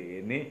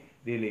hati ini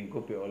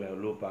dilingkupi oleh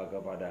lupa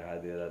kepada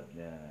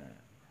hadiratnya.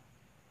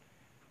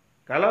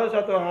 Kalau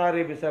suatu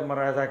hari bisa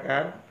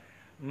merasakan,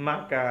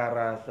 maka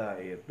rasa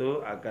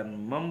itu akan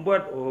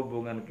membuat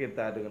hubungan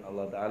kita dengan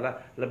Allah Ta'ala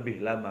lebih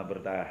lama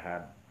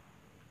bertahan.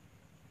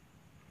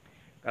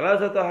 Kalau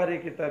suatu hari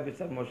kita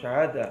bisa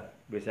musyahadah,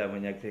 bisa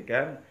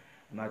menyaksikan,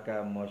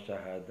 maka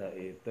musyahadah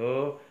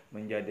itu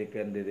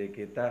menjadikan diri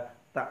kita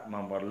tak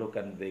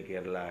memerlukan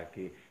zikir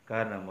lagi,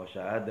 karena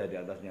musyahadah di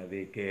atasnya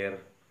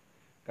zikir.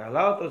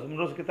 Kalau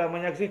terus-menerus kita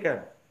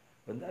menyaksikan,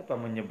 untuk apa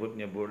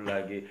menyebut-nyebut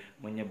lagi?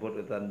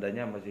 Menyebut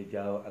tandanya masih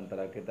jauh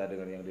antara kita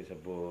dengan yang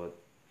disebut.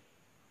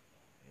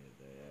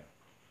 Gitu ya.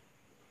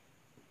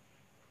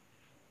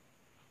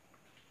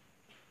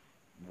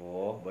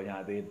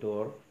 Banyak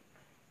tidur.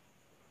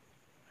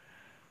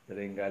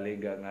 Seringkali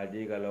nggak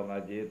ngaji, kalau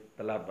ngaji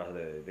telapas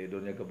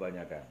tidurnya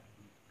kebanyakan.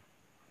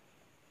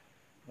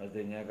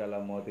 Mestinya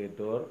kalau mau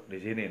tidur di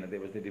sini, nanti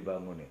pasti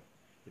dibangun nih.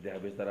 Jadi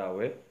habis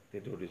tarawih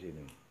tidur di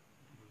sini.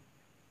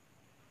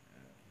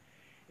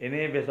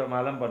 Ini besok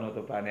malam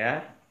penutupan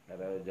ya.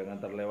 Karena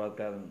jangan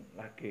terlewatkan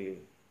lagi.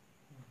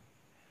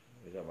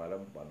 Besok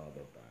malam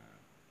penutupan.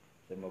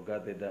 Semoga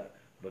tidak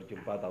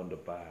berjumpa tahun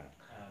depan.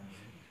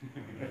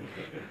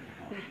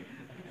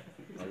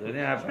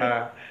 Maksudnya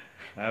apa?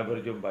 Nah,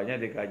 berjumpanya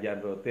di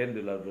kajian rutin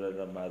di bulan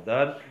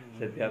Ramadan,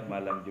 setiap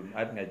malam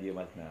Jum'at ngaji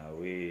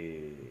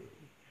Matsnawi,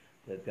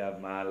 setiap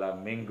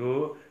malam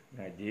Minggu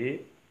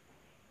ngaji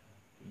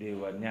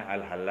diwannya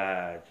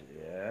Al-Halaj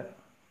ya.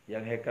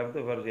 Yang hekam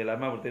tuh versi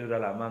lama, berarti udah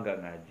lama nggak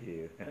ngaji.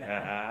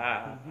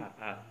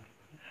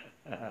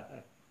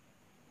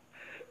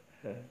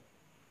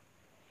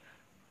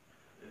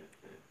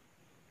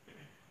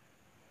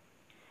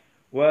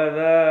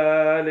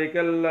 وذلك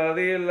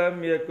الذي لم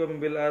يكن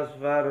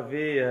بالأسفار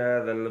في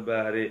هذا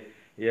البحر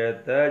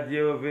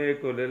يتجه في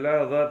كل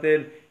لحظة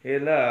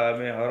إلى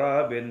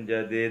محراب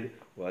جديد.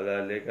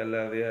 وذلك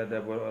الذي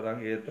ada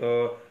orang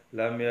itu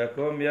lam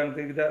yakum yang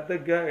tidak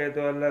tegak itu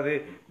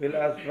alladzi bil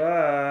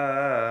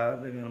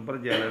asfar dengan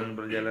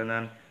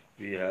perjalanan-perjalanan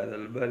fi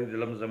hadzal bahri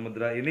dalam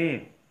samudra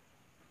ini.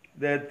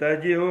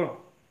 Yatajihu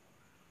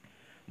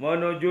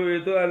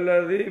menuju itu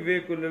alladzi fi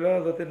kulli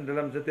lahzatin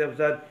dalam setiap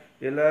saat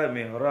ila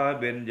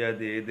mihrabin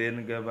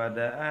jadidin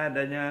kepada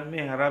adanya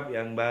mihrab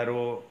yang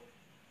baru.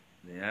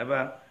 Ini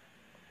apa?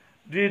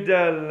 Di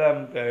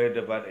dalam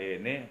kehidupan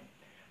ini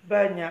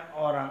banyak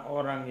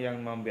orang-orang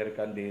yang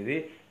membiarkan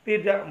diri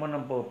tidak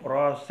menempuh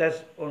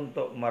proses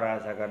untuk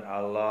merasakan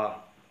Allah.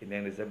 Ini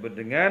yang disebut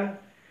dengan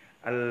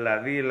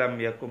alladzi lam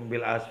yakum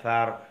bil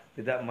asfar,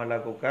 tidak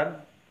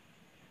melakukan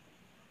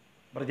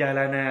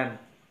perjalanan.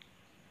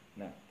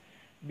 Nah,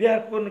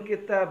 biarpun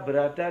kita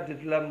berada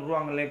di dalam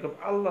ruang lingkup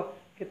Allah,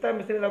 kita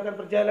mesti melakukan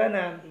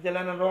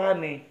perjalanan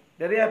rohani.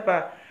 Dari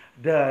apa?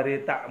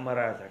 Dari tak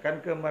merasakan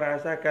ke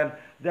merasakan,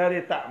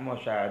 dari tak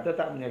musyahadah,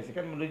 tak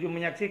menyaksikan menuju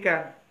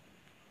menyaksikan.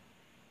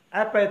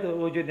 Apa itu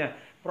wujudnya?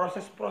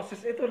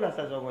 Proses-proses itulah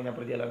sesungguhnya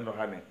perjalanan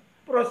rohani.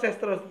 Proses.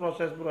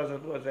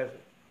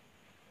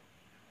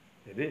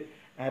 Jadi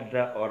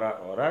ada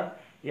orang-orang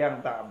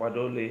yang tak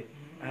peduli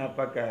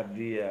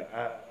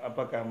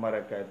apakah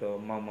mereka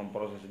itu mau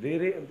memproses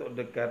diri untuk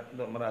dekat,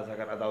 untuk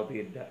merasakan atau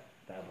tidak,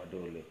 tak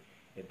peduli.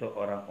 Itu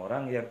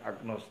orang-orang yang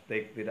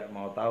agnostik, tidak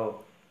mau tahu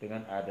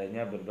dengan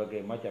adanya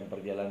berbagai macam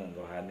perjalanan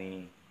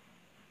rohani.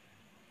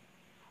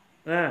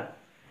 Nah,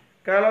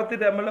 kalau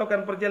tidak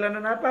melakukan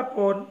perjalanan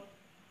apapun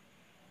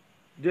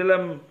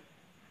dalam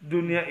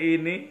dunia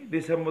ini, di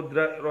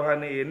samudra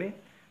rohani ini,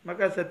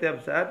 maka setiap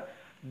saat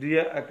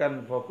dia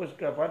akan fokus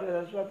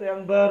kepada sesuatu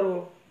yang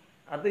baru.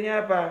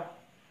 Artinya apa?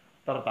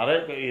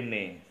 Tertarik ke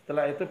ini,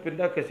 setelah itu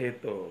pindah ke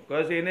situ,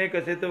 ke sini,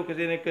 ke situ, ke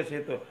sini, ke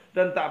situ,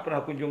 dan tak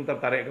pernah kunjung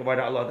tertarik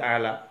kepada Allah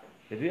Ta'ala.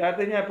 Jadi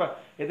artinya apa?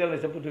 Itu yang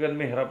disebut dengan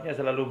mihrabnya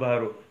selalu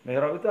baru.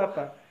 Mihrab itu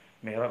apa?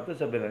 Mihrab itu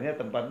sebenarnya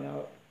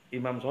tempatnya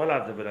imam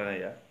sholat sebenarnya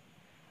ya.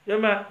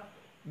 Cuma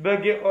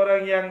bagi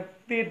orang yang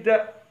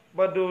tidak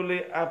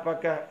peduli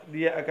apakah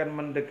dia akan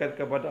mendekat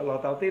kepada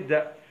Allah atau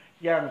tidak,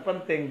 yang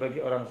penting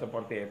bagi orang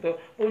seperti itu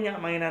punya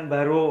mainan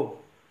baru,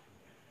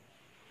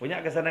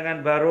 punya kesenangan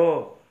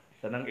baru.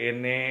 Senang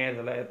ini,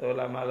 setelah itu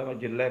lama-lama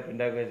jelek,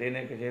 pindah ke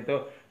sini, ke situ,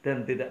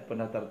 dan tidak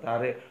pernah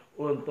tertarik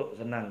untuk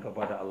senang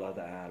kepada Allah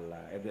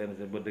Ta'ala. Itu yang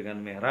disebut dengan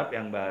mihrab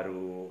yang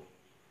baru.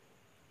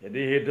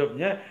 Jadi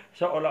hidupnya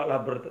seolah-olah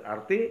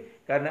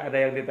berarti karena ada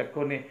yang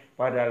ditekuni,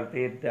 padahal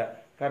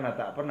tidak, karena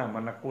tak pernah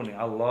menekuni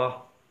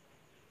Allah.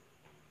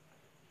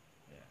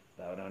 Ya,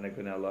 tak pernah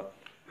menekuni Allah.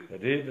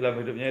 Jadi dalam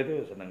hidupnya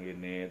itu senang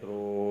ini,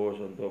 terus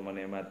untuk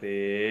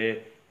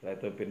menikmati, setelah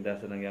itu pindah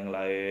senang yang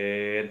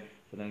lain,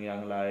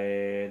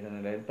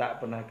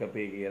 tak pernah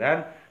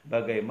kepikiran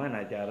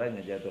bagaimana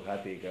caranya jatuh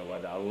hati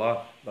kepada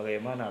Allah,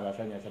 bagaimana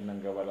rasanya senang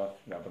kepada Allah,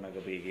 nggak pernah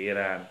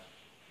kepikiran.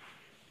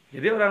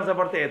 Jadi orang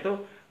seperti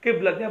itu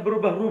kiblatnya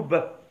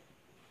berubah-ubah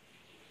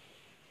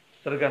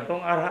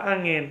tergantung arah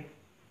angin.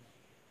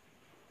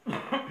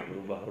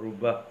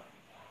 Berubah-ubah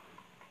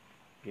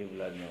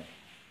kiblatnya.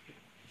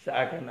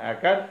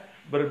 Seakan-akan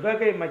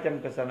berbagai macam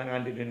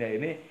kesenangan di dunia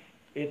ini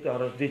itu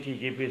harus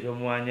dicicipi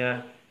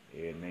semuanya.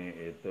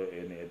 Ini itu.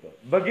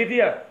 Bagi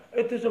dia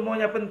itu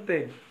semuanya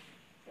penting.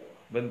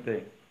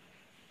 Penting.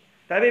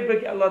 Tapi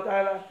bagi Allah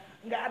Ta'ala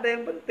nggak ada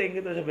yang penting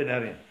itu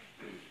sebenarnya.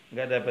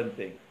 Nggak ada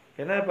penting.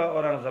 Kenapa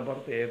orang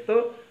seperti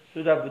itu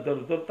sudah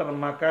betul-betul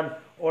termakan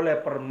oleh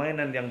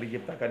permainan yang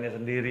diciptakannya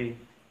sendiri.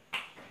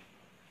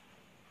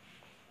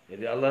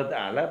 Jadi Allah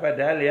Ta'ala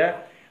padahal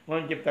ya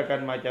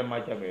menciptakan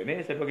macam-macam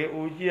ini sebagai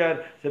ujian,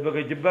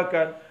 sebagai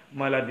jebakan.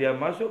 Malah dia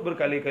masuk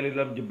berkali-kali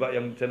dalam jebak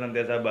yang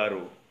senantiasa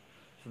baru.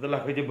 Setelah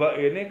kejebak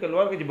ini,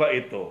 keluar kejebak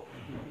itu.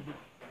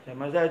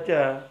 Sama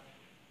saja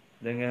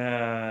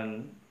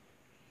dengan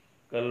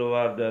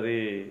keluar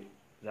dari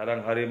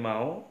sarang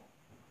harimau,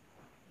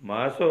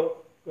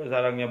 masuk ke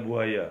sarangnya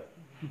buaya.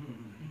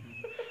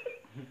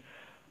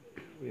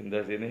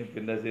 Pindah sini,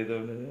 pindah situ,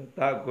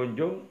 tak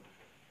kunjung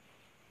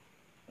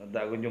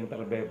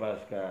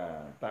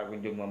terbebaskan, tak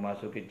kunjung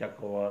memasuki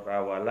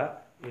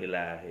cakrawala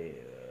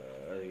ilahi,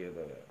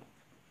 gitu.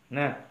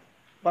 Nah,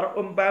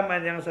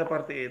 perumpamaan yang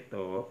seperti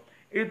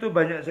itu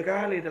banyak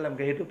sekali dalam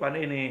kehidupan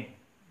ini,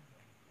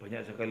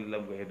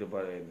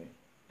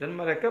 dan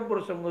mereka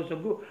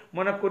bersungguh-sungguh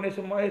menekuni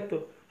semua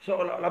itu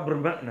seolah-olah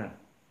bermakna,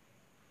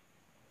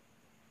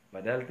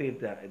 padahal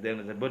tidak. Itu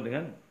yang disebut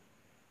dengan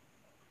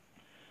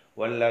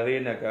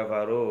walladzina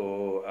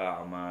kafaru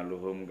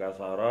a'maluhum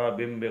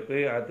kasarabim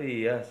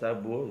biqi'ati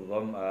yahsabu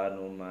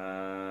dham'anu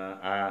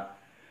ma'a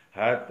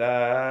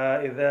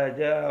hatta idza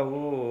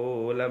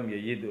ja'ahu lam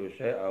yajidu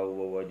syai'an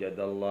wa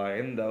wajadallaha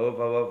 'indahu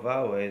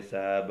fawaffahu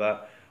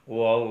hisabah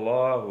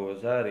wallahu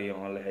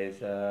sari'ul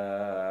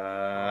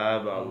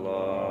hisab.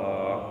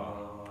 Allah.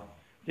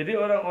 Jadi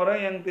orang-orang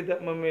yang tidak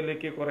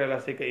memiliki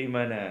korelasi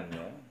keimanan,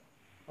 ya.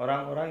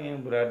 Orang-orang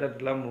yang berada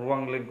dalam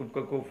ruang lingkup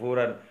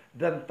kekufuran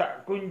dan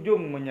tak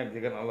kunjung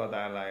menyaksikan Allah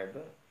Ta'ala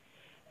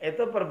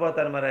itu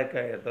perbuatan mereka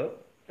itu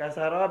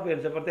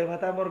kasarabin, seperti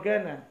fata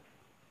morgana.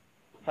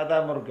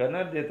 Fata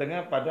morgana di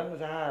tengah padang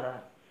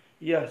Sahara.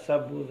 Ya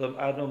sabu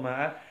dham'anu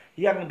ma'a,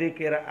 yang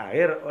dikira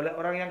air oleh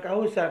orang yang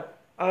kehausan.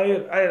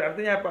 Air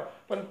artinya apa?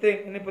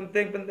 Penting, ini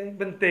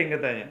penting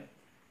katanya.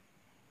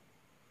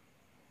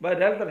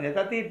 Padahal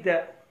ternyata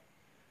tidak.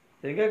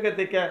 Sehingga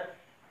ketika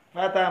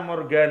fata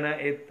morgana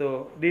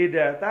itu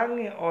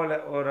didatangi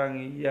oleh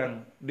orang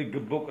yang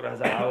digebuk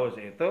rasa haus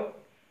itu,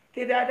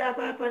 tidak ada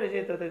apa-apa di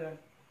situ.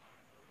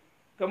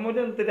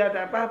 Kemudian tidak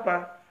ada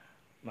apa-apa,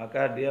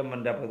 maka dia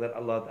mendapatkan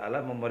Allah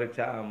Ta'ala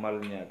memeriksa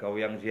amalnya. Kau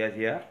yang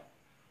sia-sia,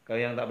 kau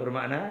yang tak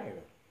bermakna,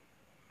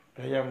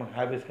 kau yang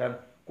menghabiskan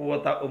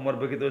kuota umur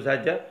begitu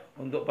saja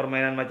untuk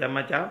permainan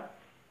macam-macam.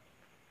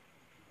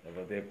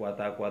 Seperti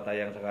kuota-kuota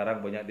yang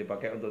sekarang banyak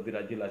dipakai untuk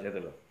tidak jelas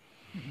itu loh.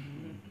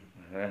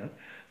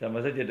 Sama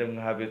saja dia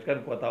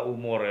menghabiskan kuota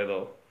umur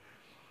itu.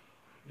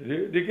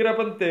 Jadi dikira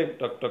penting,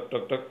 tok.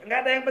 Nggak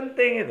ada yang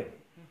penting itu.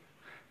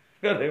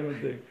 Nggak ada yang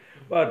penting.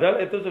 Padahal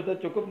itu sudah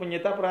cukup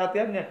menyita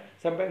perhatiannya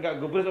sampai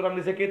nggak gubris orang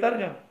di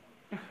sekitarnya.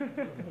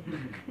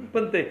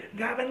 Penting,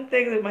 nggak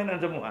penting itu mainan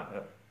semua.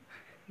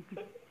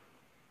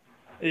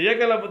 Iya,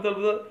 kalau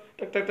betul-betul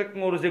tek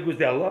ngurusi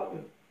Gusti Allah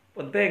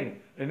penting.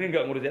 Ini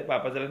nggak ngurusi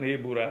apa-apa selain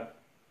hiburan.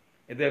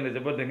 Itu yang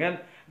disebut dengan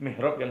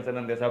mihrab yang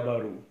senantiasa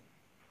baru.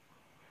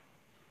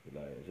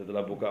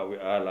 Setelah buka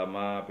WA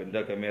lama,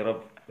 pindah ke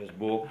mihrab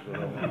Facebook,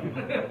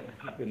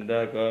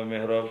 pindah ke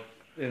mihrab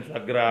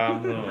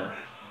Instagram.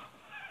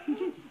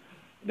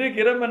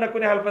 Dikira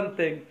menekuni hal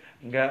penting,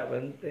 enggak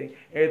penting.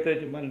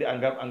 Itu cuma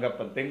dianggap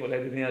penting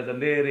oleh dirinya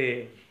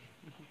sendiri.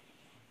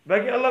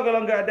 Bagi Allah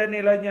kalau enggak ada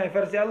nilainya,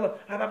 versi Allah,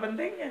 apa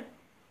pentingnya?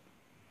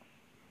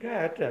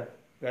 Enggak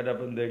ada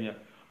pentingnya.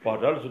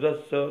 Padahal sudah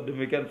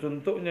sedemikian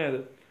suntuknya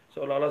itu,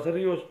 seolah-olah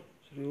serius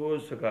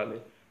sekali,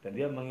 dan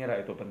dia mengira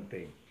itu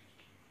penting.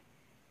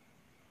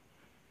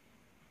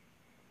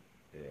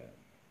 Ya.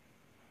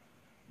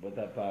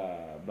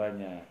 Betapa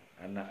banyak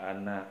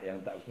anak-anak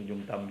yang tak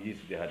kunjung tamyiz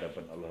di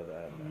hadapan Allah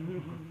Ta'ala.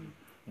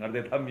 Ngerti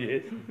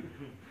tamyiz?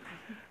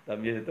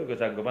 Tamyiz itu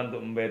kesanggupan untuk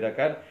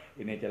membedakan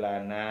ini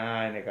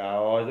celana, ini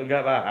kaos, itu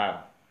enggak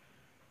paham.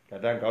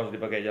 Kadang kaos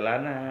dipakai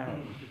celana.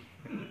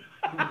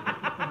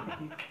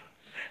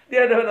 Di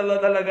hadapan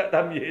Allah Ta'ala enggak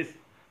tamyiz.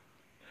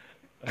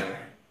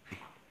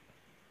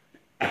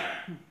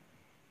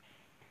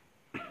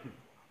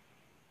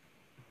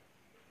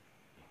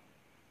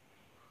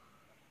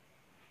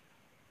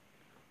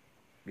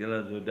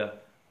 Bila sudah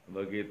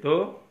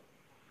begitu,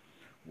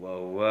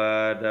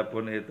 bahwa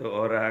adapun itu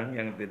orang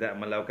yang tidak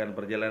melakukan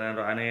perjalanan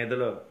rohani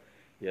itu loh,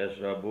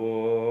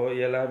 yasrabu,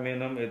 ialah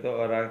minum itu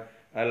orang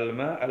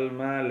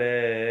al-maleh,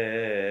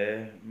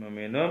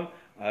 meminum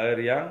air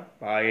yang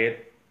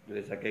pahit,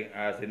 dari saking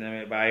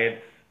asinnya pahit,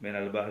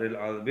 minal bahril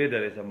azbi,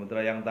 dari samudra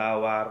yang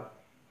tawar.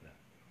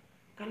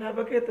 Karena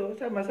begitu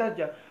sama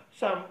saja,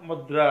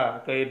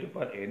 samudra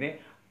kehidupan ini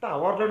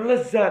tawar dan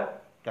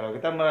lezat. Kalau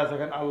kita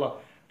merasakan Allah,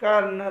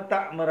 karena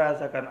tak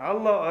merasakan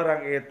Allah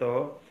orang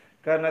itu,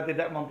 karena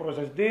tidak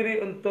memproses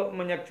diri untuk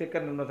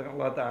menyaksikan dan merasakan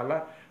Allah Ta'ala,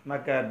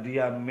 maka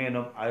dia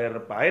minum air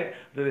pahit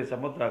dari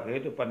samudra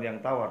kehidupan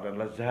yang tawar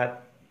dan lezat.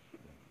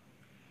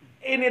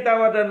 Ini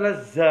tawar dan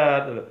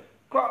lezat loh.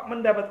 Kok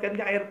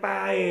mendapatkannya air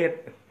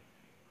pahit?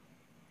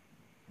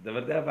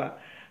 Seperti apa?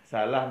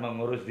 Salah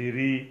mengurus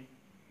diri.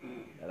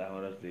 Salah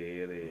mengurus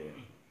diri.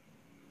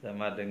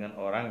 Sama dengan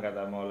orang,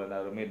 kata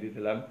Maulana Rumi di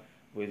dalam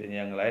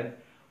puisinya yang lain,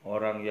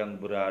 orang yang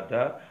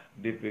berada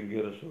di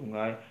pinggir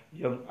sungai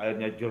yang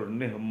airnya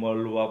jernih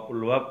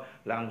meluap-luap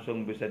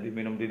langsung bisa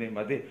diminum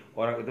dinikmati.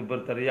 Orang itu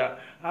berteriak,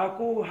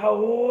 aku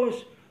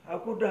haus,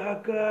 aku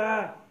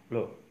dahaga.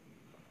 Loh,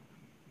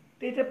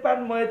 di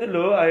depanmu itu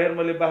loh air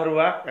melimpah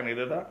ruah, kan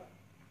itu toh?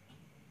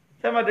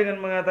 Sama dengan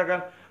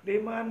mengatakan,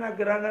 di mana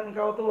gerangan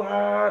engkau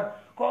Tuhan?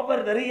 Kok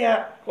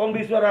berteriak? Kok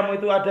di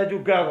suaramu itu ada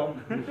juga kok.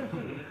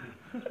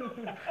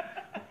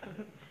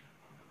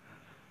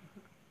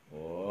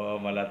 Oh,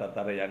 malah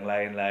tertarik yang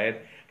lain-lain.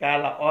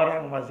 Kalau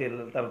orang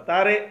masih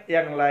tertarik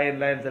yang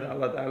lain-lain selain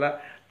Allah Ta'ala,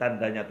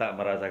 tandanya tak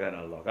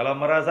merasakan Allah. Kalau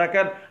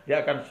merasakan,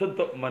 dia akan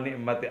suntuk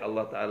menikmati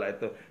Allah Ta'ala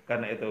itu.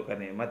 Karena itu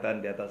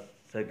kenikmatan di atas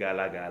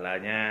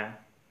segala-galanya.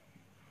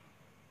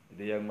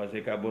 Jadi yang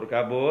masih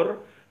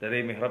kabur-kabur dari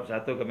mihrab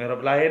satu ke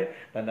mihrab lain,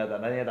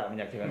 tanda-tandanya tak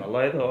menyaksikan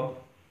Allah itu.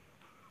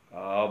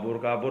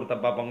 Kabur-kabur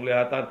tanpa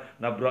penglihatan,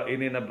 nabrak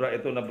ini,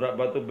 nabrak itu, nabrak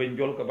batu,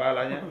 benjol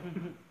kepalanya.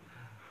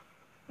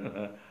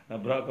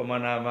 Nabrak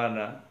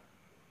kemana-mana.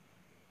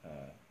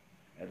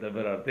 Itu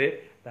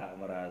berarti tak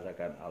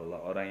merasakan Allah.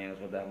 Orang yang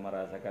sudah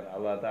merasakan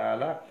Allah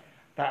Ta'ala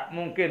tak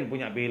mungkin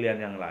punya pilihan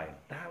yang lain.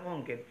 Tak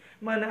mungkin.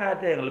 Mana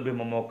ada yang lebih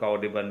memukau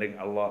dibanding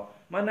Allah?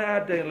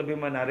 Mana ada yang lebih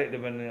menarik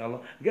dibanding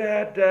Allah? Gak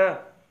ada.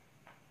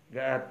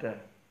 Gak ada.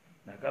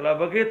 Nah kalau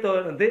begitu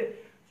nanti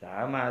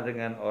sama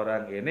dengan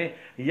orang ini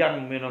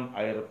yang minum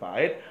air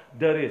pahit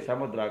dari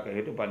samudra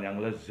kehidupan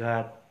yang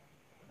lezat.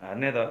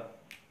 Aneh toh.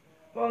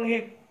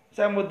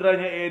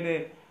 Samudranya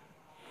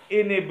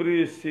ini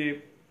berisi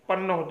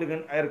penuh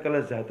dengan air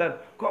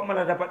kelezatan, kok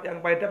malah dapat yang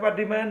pahit? Dapat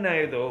di mana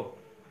itu?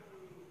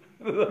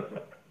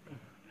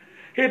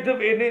 Hidup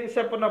ini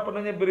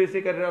sepenuh-penuhnya berisi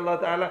dari Allah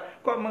Ta'ala,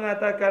 kok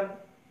mengatakan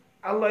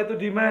Allah itu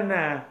di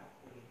mana?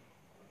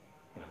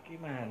 Nah,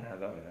 gimana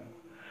toh ya?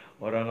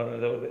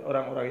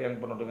 Orang-orang yang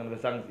penuh dengan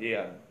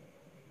kesangsian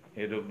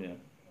hidupnya.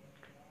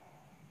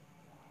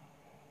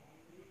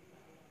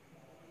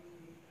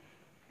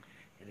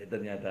 Jadi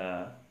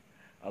ternyata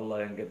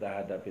Allah yang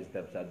kita hadapi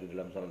setiap saat di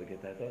dalam salat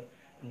kita itu,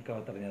 engkau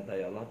ternyata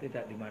ya Allah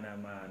tidak di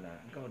mana-mana,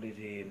 engkau di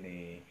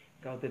sini,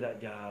 engkau tidak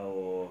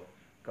jauh,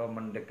 engkau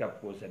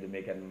mendekapku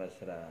sedemikian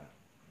mesra.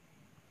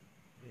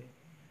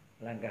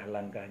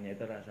 Langkah-langkahnya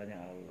itu rasanya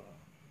Allah.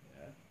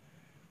 Ya.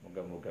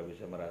 Moga-moga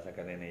bisa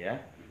merasakan ini ya,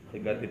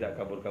 sehingga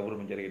tidak kabur-kabur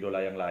mencari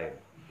idola yang lain,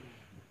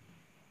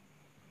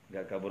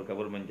 tidak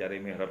kabur-kabur mencari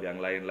mihrab yang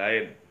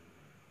lain-lain,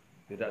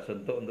 tidak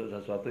sentuh untuk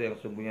sesuatu yang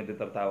sungguhnya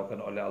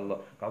ditertawakan oleh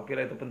Allah. Kau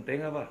kira itu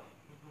penting apa?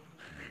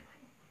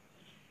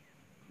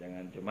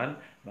 Jangan cuman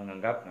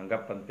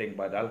menganggap penting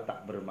padahal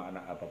tak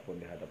bermakna apapun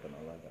di hadapan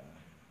Allah Ta'ala.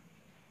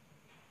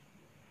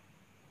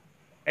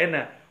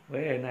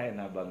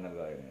 Enak banget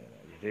kok ini.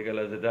 Jadi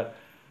kalau sudah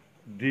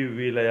di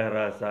wilayah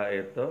rasa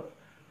itu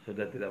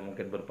sudah tidak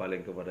mungkin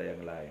berpaling kepada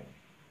yang lain.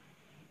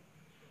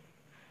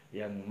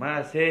 Yang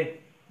masih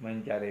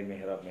mencari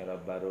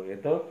mihrab-mihrab baru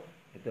itu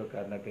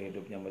karena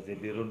kehidupnya masih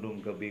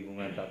dirundung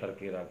kebingungan tak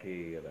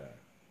terkira-kira.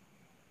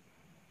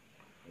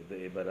 Itu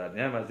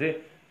ibaratnya masih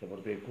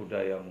seperti kuda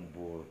yang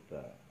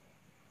buta.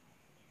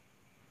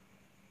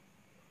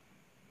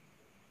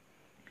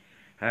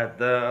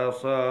 Hatta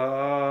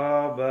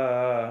asaba,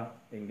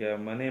 hingga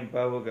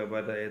menimpa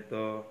kepada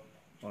itu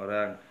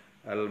orang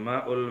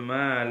al-ma'ul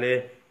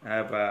malih,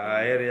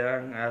 apa air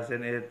yang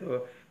asin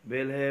itu,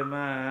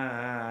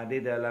 bilhema,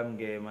 di dalam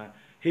kemah.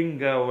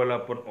 Hingga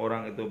walaupun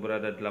orang itu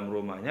berada dalam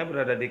rumahnya,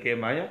 berada di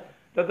kemahnya,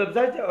 tetap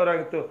saja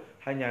orang itu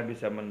hanya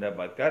bisa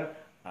mendapatkan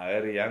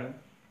air yang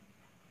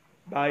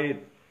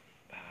pahit.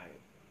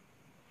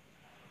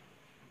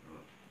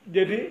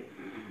 Jadi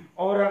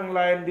orang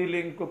lain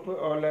dilingkupi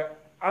oleh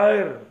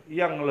air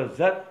yang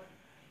lezat,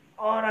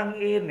 orang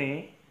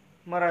ini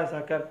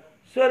merasakan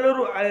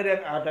seluruh air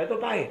yang ada itu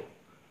pahit.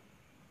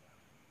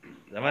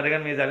 Sama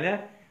dengan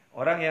misalnya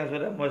orang yang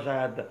sudah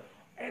musyahadah,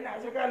 enak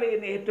sekali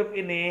ini hidup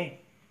ini,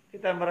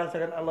 kita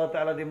merasakan Allah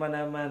Ta'ala di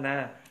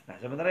mana-mana. Nah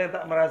sementara yang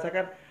tak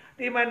merasakan,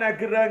 di mana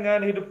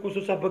gerangan hidupku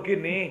susah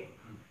begini.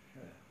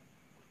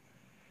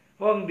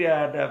 Wong di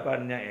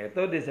hadapannya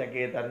itu, di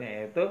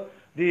sekitarnya itu,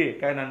 di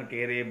kanan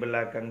kiri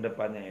belakang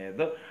depannya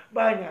itu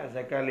banyak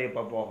sekali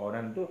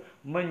pepohonan itu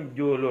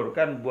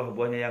menjulurkan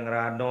buah-buahnya yang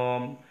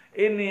ranum.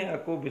 Ini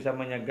aku bisa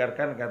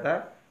menyegarkan,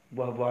 kata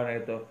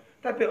buah-buahan itu.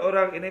 Tapi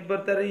orang ini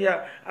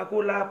berteriak,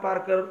 aku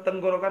lapar,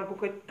 tenggorokanku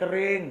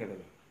kering gitu.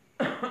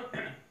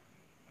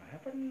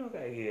 Penuh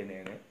kayak gini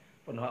ini,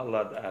 penuh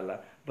Allah Ta'ala.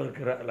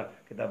 Bergeraklah,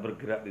 kita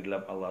bergerak di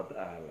dalam Allah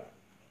Ta'ala.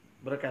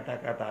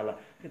 Berkata-katalah,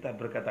 kita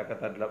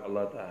berkata-kata dalam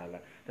Allah Ta'ala.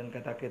 Dan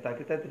kata kita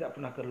tidak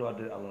pernah keluar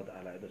dari Allah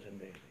Ta'ala itu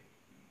sendiri.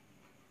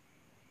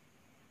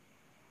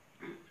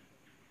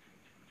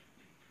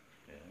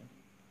 Ya.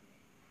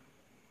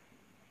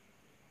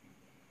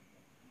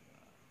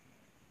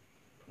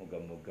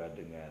 semoga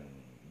dengan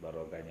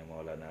barokahnya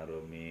Maulana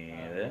Rumi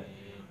ya,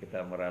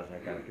 kita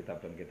merasakan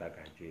kitab yang kita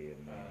kaji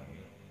ini.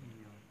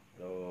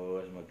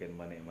 Terus semakin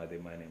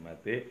menikmati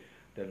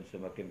dan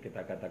semakin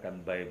kita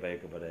katakan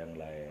baik-baik kepada yang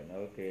lain.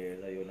 Oke,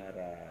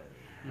 sayonara.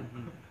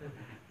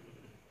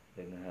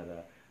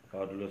 Sayonara.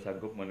 Kalau dulu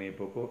sanggup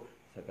menipuku,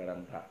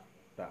 sekarang tak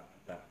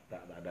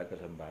ada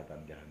kesempatan,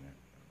 jangan.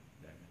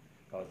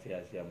 Kau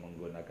sia-sia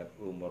menggunakan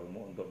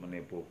umurmu untuk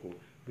menipuku,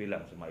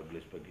 bilang sama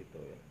iblis begitu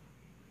ya.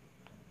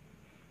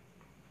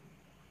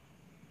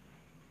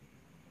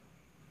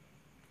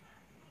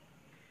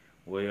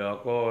 Wa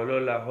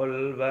yaqulu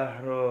lahul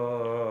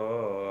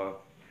bahru,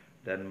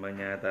 dan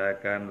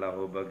menyatakan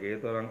lahu bagi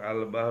itu orang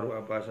al-bahru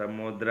apa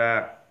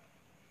samudra,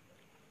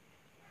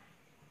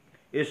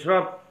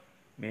 ishrab,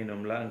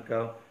 minumlah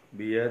engkau,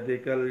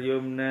 biyadikal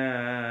yumna,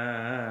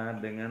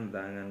 dengan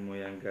tanganmu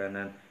yang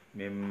kanan,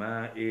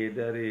 mimma'i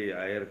dari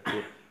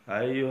airku,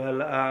 ayyuhal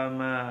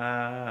a'ma,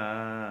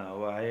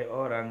 wahai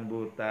orang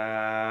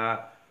buta.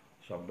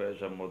 Sampai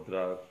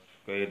samudra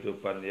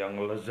kehidupan yang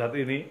lezat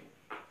ini,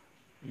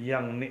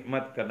 yang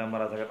nikmat karena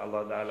merasakan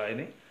Allah Ta'ala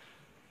ini,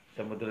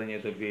 samudranya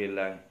itu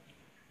bilang,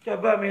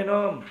 coba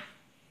minum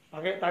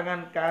pakai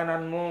tangan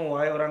kananmu,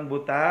 wahai orang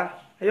buta.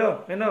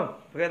 Ayo minum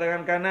pakai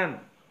tangan kanan.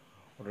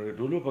 Dari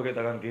dulu pakai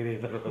tangan kiri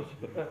terus.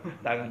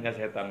 Tangannya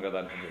setan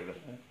katanya.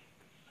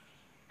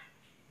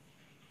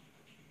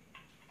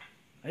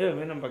 Ayo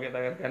minum pakai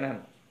tangan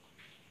kanan.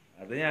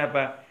 Artinya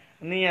apa?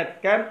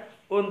 Niatkan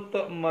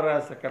untuk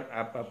merasakan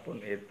apapun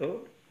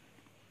itu,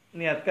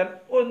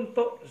 niatkan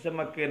untuk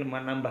semakin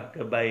menambah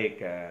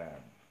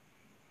kebaikan.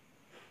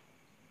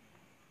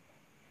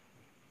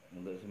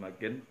 Untuk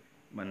semakin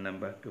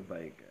menambah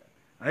kebaikan.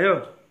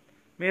 Ayo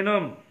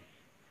minum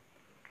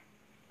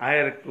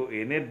airku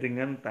ini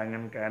dengan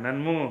tangan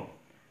kananmu,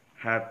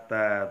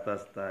 hatta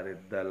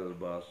tastariddal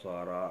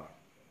basara,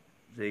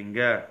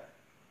 sehingga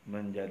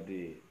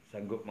menjadi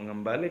sanggup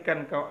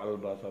mengembalikan kau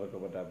al-basar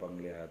kepada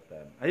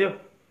penglihatan. Ayo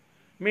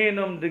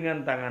minum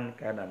dengan tangan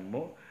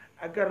kananmu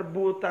agar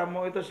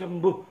butamu itu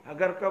sembuh,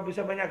 agar kau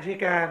bisa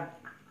menyaksikan.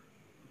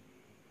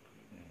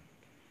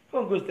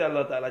 Oh, Gusti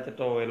Allah Ta'ala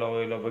ceto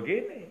welo-welo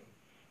begini.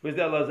 Gusti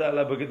Allah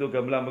Ta'ala begitu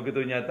gamblang,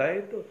 begitu nyata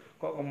itu.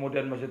 Kok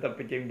kemudian masih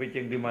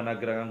terpicing-picing di mana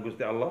gerangan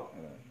Gusti Allah?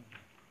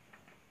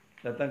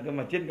 Datang ke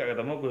masjid gak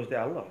ketemu Gusti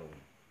Allah.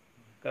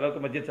 Kalau ke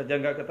masjid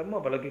saja gak ketemu,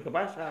 apalagi ke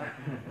pasar.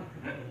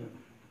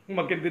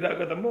 Makin tidak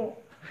ketemu.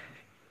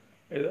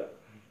 Itu.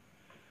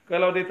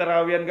 Kalau di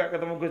tarawihan gak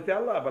ketemu Gusti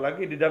Allah,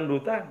 apalagi di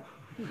dangdutan.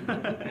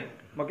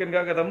 Makin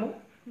gak ketemu.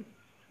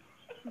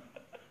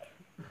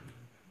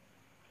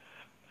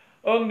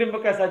 Di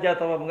Mekah saja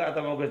atau enggak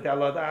ketemu Gusti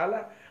Allah Ta'ala,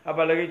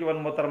 apalagi cuma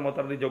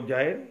motor-motor di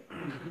Jogjain.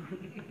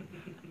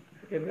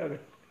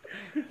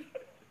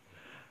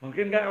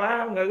 Mungkin enggak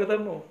paham, enggak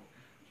ketemu.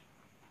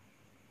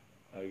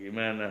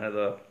 Gimana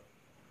tuh?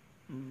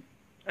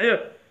 Ayo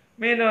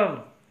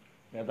minum,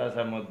 kata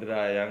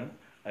samudra yang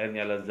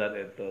airnya lezat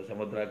itu,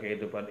 samudra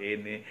kehidupan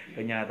ini,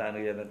 kenyataan.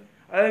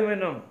 Ayo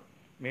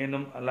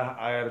minumlah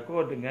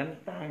airku dengan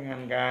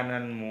tangan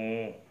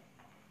kananmu.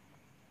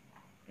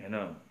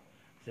 Minum.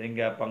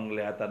 Sehingga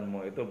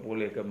penglihatanmu itu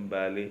pulih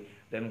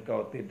kembali dan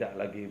kau tidak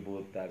lagi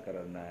buta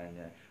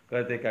karenanya.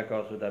 Ketika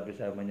kau sudah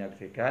bisa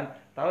menyaksikan,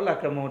 taulah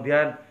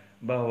kemudian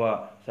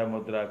bahwa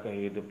samudra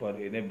kehidupan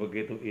ini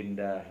begitu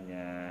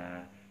indahnya.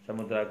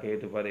 Samudra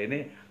kehidupan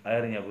ini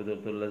airnya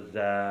betul-betul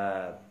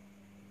lezat.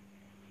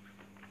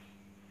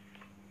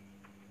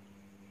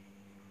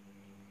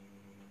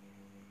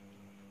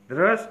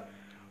 Terus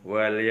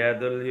wal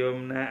yadul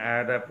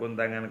yumna, adapun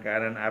tangan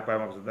kanan,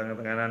 apa maksud tangan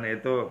kanan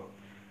itu?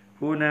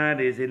 Huna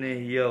di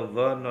sini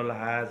yadhannul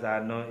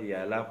hasanu,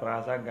 ialah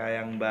prasangka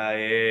yang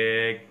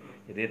baik.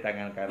 Jadi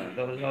tangan kanan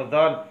itu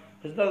husnudzon.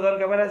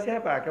 Husnudzon kepada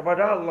siapa?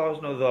 Kepada Allah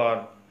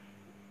husnudzon.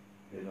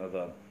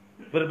 Husnudzon.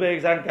 Berbaik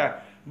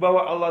sangka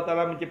bahwa Allah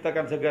Ta'ala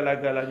menciptakan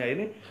segala-galanya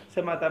ini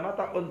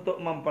semata-mata untuk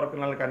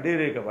memperkenalkan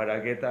diri kepada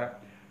kita.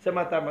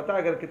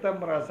 Semata-mata agar kita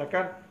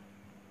merasakan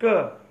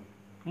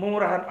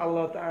kemurahan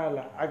Allah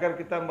Ta'ala, agar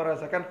kita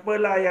merasakan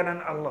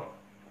pelayanan Allah.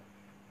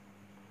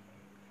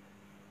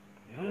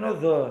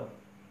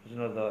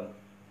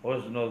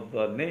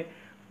 Husnudzon ini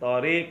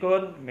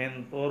tariqun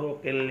min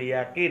turuqil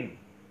yakin.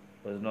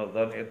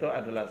 Husnudzon itu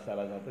adalah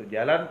salah satu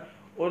jalan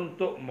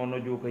untuk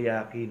menuju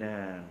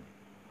keyakinan.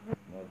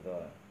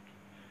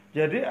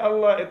 Jadi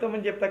Allah itu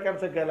menciptakan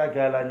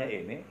segala-galanya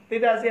ini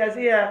tidak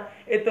sia-sia.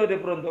 Itu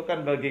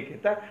diperuntukkan bagi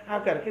kita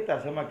agar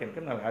kita semakin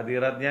kenal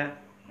hadiratnya.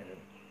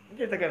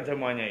 Menciptakan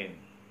semuanya ini.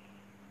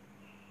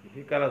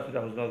 Jadi kalau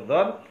sudah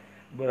husnudzon,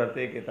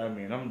 berarti kita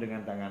minum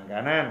dengan tangan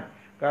kanan.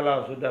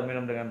 Kalau sudah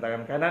minum dengan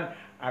tangan kanan,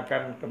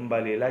 akan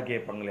kembali lagi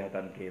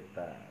penglihatan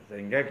kita.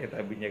 Sehingga kita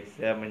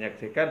bisa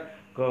menyaksikan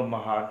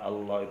kemahaan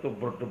Allah itu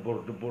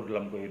berdebur-debur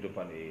dalam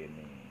kehidupan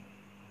ini.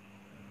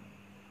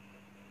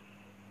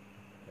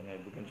 Jangan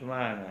bikin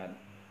semangat.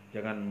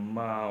 Jangan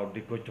mau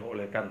digocok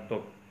oleh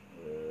kantuk.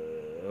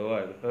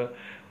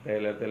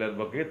 Telet-telet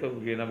begitu,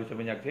 begini bisa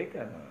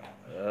menyaksikan.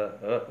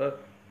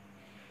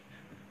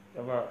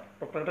 Coba,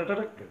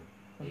 tek-tek-tek-tek.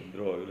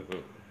 Indro gitu.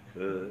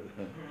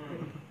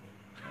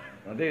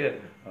 Nanti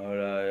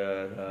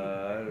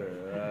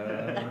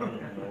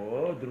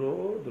dro.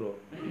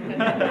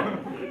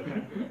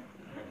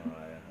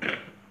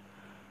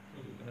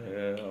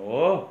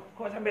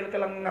 Kok sambil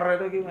kelenger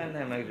itu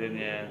gimana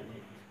maksudnya?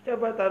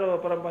 Coba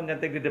taruh perempuan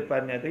cantik di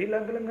depannya itu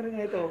hilang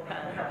kelengernya itu.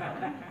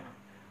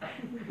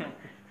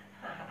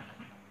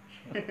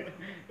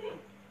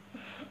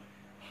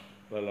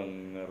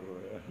 Kelenger.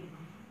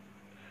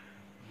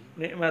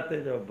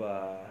 Nikmati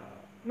coba.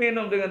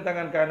 Minum dengan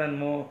tangan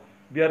kananmu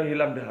biar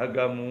hilang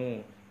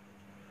dahagamu.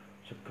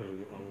 Seger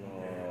ya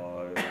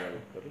Allah.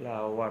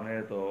 Lawan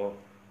itu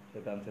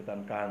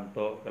setan-setan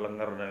kantuk,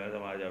 kelenger dan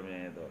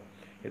semacamnya itu.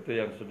 Itu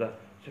yang sudah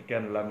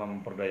sekian lama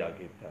memperdaya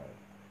kita.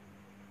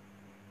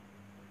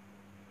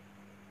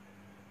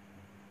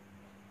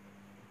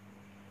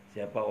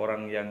 Siapa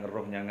orang yang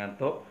rohnya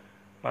ngantuk,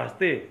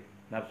 pasti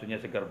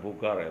nafsunya segar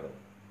bugar itu.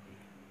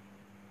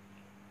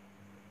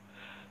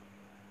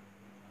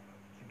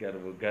 Segar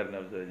bugar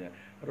nafsunya,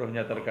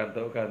 rohnya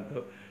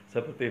terkantuk-kantuk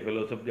seperti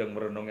filosof yang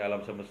merenungi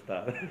alam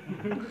semesta.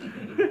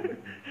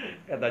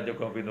 Kata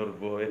Joko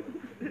Pinurbo,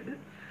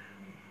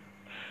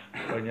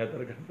 rohnya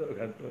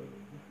terkantuk-kantuk.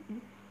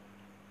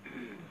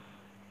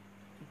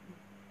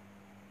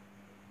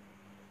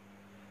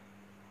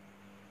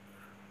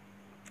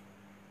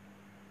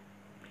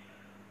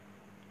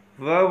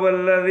 Wa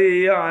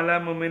walladhi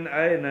ya'lamu min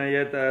aina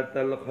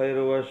yata'atal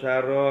khairu wa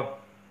syarruh.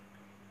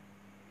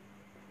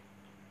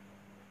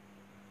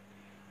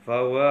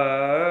 Fawa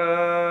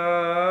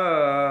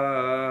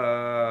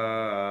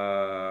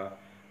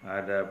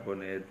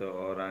adapun itu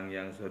orang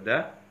yang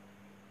sudah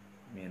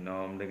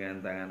minum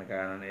dengan tangan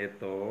kanan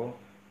itu,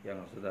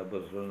 yang sudah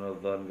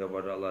bersunudzon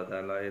kepada Allah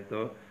Ta'ala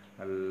itu,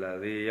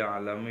 alladhi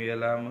ya'lamu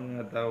ialah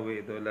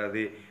mengetahui itu,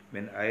 alladhi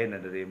min aina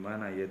dari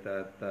mana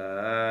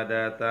yata'ata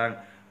datang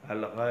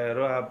al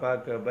khairu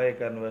apa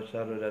kebaikan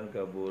wasyarru dan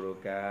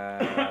keburukan.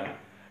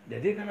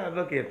 Jadi kalau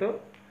begitu,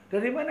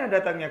 dari mana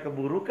datangnya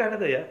keburukan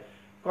itu ya?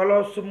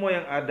 Kalau semua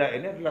yang ada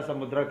ini adalah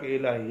samudra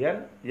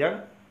keilahian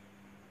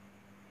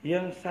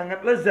yang sangat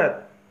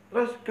lezat.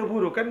 Terus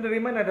keburukan dari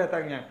mana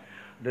datangnya?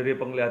 Dari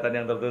penglihatan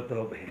yang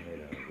tertutup.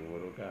 Ini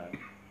keburukan.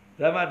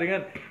 Sama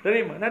dengan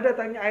dari mana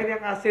datangnya air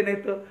yang asin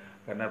itu?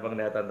 Karena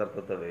penglihatan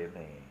tertutup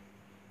ini.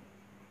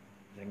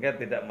 Sehingga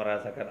tidak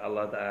merasakan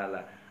Allah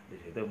Ta'ala. Di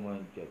situ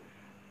muncul.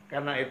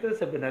 Karena itu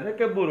sebenarnya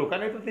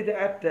keburukan itu tidak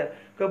ada.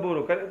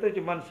 Keburukan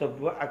itu cuma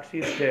sebuah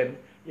aksiden,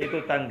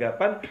 yaitu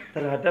tanggapan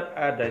terhadap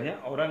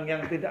adanya orang yang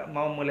tidak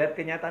mau melihat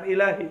kenyataan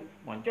ilahi.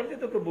 Muncul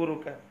itu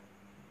keburukan.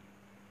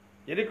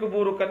 Jadi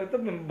keburukan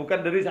itu bukan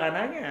dari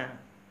sananya.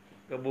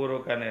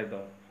 Keburukan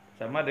itu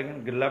sama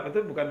dengan gelap itu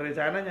bukan dari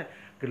sananya.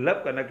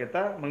 Gelap karena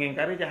kita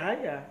mengingkari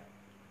cahaya.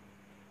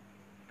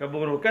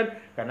 Keburukan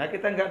karena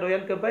kita nggak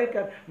doyan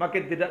kebaikan.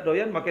 Makin tidak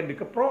doyan makin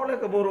dikeprok oleh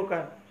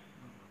keburukan.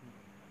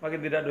 Makin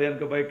tidak doyan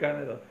kebaikan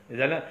itu.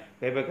 Misalnya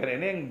kebaikan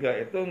ini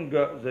enggak, itu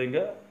enggak,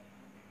 sehingga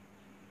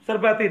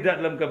serba tidak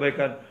dalam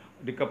kebaikan,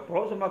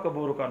 dikeprok sama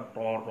keburukan.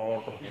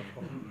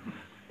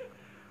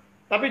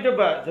 Tapi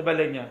coba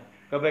sebaliknya,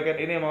 kebaikan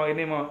ini mau,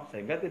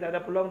 sehingga tidak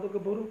ada peluang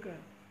untuk keburukan.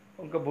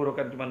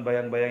 Keburukan cuma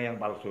bayang-bayang yang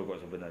palsu kok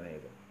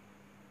sebenarnya itu.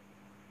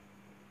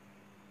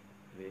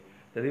 Jadi,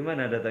 dari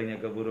mana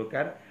datangnya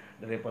keburukan?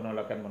 Dari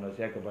penolakan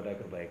manusia kepada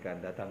kebaikan,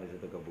 datang di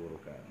situ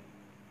keburukan.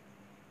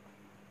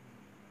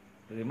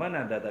 Dari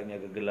mana datangnya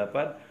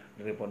kegelapan?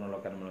 Dari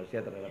penolakan manusia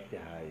terhadap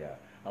cahaya.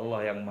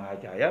 Allah yang maha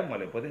cahaya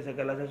meliputi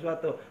segala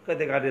sesuatu.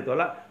 Ketika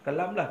ditolak,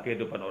 kelamlah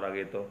kehidupan orang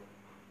itu.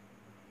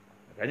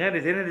 Makanya di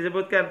sini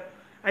disebutkan,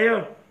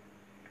 ayo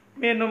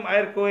minum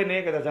airku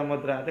ini, kata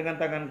samudra, dengan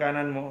tangan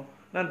kananmu.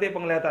 Nanti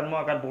penglihatanmu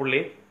akan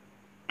pulih.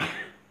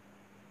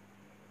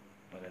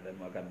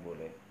 Penglihatanmu akan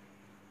pulih.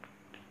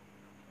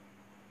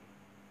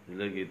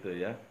 Jadi gitu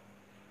ya.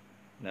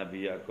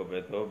 Nabi Yakub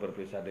itu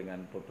berpisah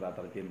dengan putra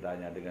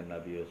tercintanya, dengan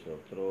Nabi Yusuf.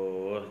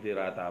 Terus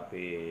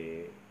diratapi,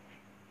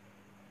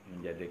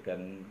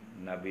 menjadikan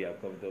Nabi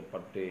Yakub itu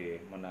pedih,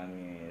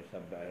 menangis,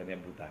 sampai akhirnya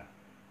buta.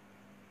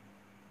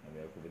 Nabi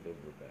Yakub itu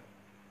buta.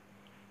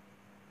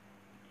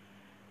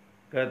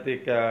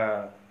 Ketika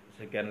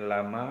sekian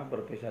lama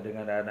berpisah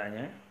dengan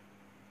anaknya,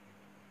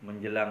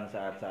 menjelang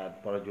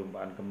saat-saat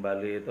perjumpaan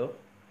kembali itu,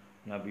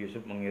 Nabi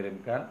Yusuf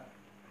mengirimkan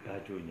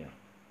bajunya.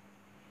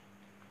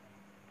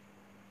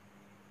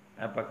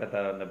 Apa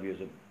kata Nabi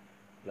Yusuf?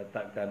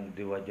 Letakkan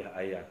di wajah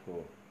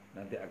ayahku,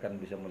 nanti akan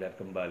bisa melihat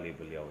kembali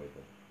beliau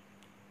itu.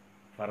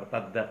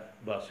 Fartadda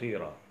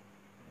basira.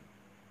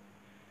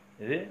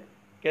 Jadi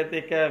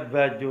ketika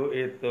baju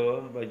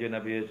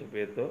Nabi Yusuf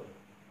itu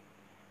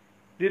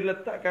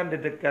diletakkan di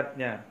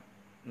dekatnya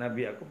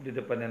Nabi Yakub, di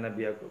depannya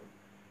Nabi Yakub,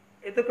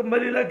 itu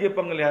kembali lagi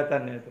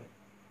penglihatannya itu.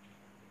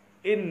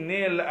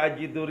 Innil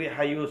ajidu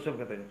riha Yusuf,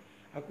 katanya.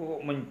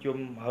 Aku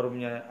mencium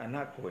harumnya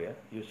anakku ya,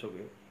 Yusuf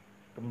ya.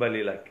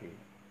 Kembali lagi.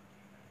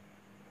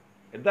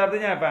 Itu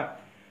artinya apa?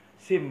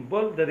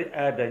 Simbol dari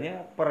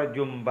adanya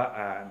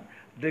perjumpaan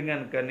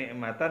dengan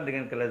kenikmatan,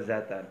 dengan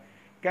kelezatan.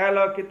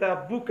 Kalau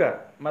kita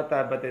buka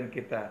mata batin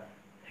kita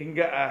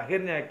hingga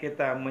akhirnya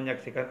kita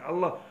menyaksikan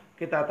Allah,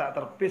 kita tak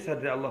terpisah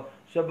dari Allah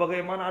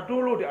sebagaimana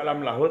dulu di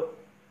alam lahut,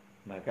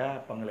 maka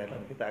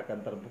penglihatan kita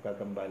akan terbuka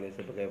kembali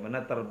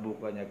sebagaimana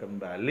terbukanya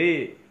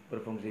kembali,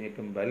 berfungsinya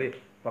kembali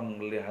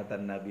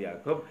penglihatan Nabi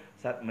Yakub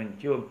saat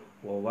mencium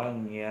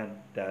wewangian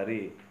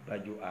dari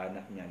baju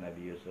anaknya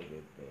Nabi Yusuf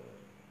itu.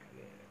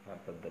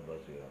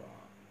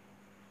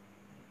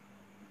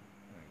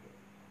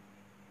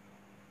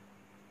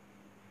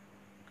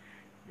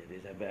 Jadi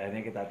sampai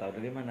akhirnya kita tahu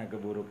dari mana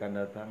keburukan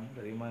datang,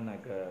 dari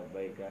mana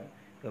kebaikan.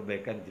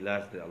 Kebaikan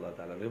jelas dari Allah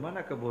Ta'ala. Dari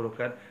mana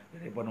keburukan?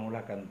 Dari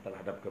penolakan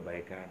terhadap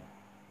kebaikan.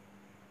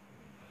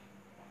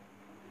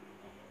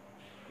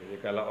 Jadi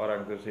kalau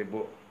orang itu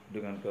sibuk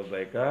dengan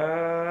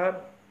kebaikan,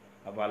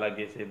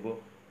 apalagi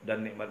sibuk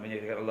dan nikmat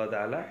menyaksikan Allah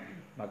Ta'ala,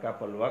 maka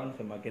peluang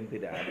semakin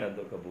tidak ada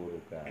untuk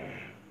keburukan.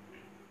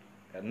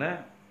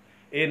 Karena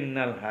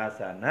innal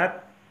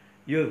hasanat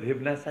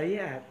yudhibna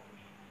sayyiat.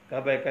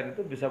 Kebaikan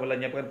itu bisa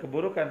melenyapkan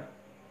keburukan.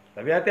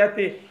 Tapi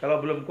hati-hati kalau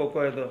belum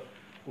kokoh itu.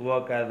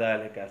 Wa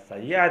kadzalika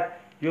sayyiat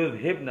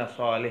yudhibna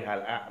shalihal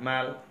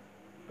a'mal.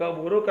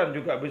 Keburukan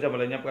juga bisa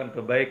melenyapkan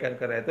kebaikan.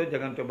 Karena itu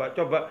jangan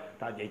coba-coba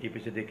tak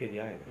cicipi sedikit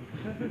ya.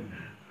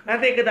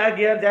 Nanti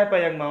ketagihan siapa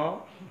yang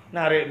mau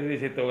narik dari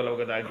situ kalau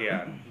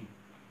ketagihan.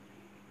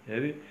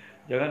 Jadi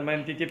jangan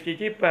main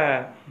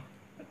cicip-cicipan.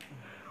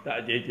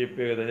 Tak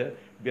cicipi katanya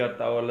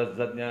biar tahu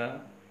lezatnya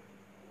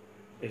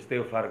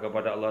istighfar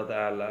kepada Allah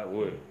Ta'ala.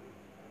 Woi,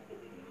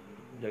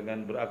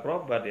 jangan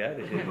berakrobat ya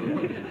di situ.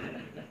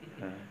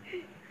 Nah,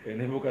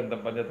 ini bukan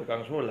tempatnya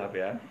tukang sulap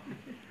ya.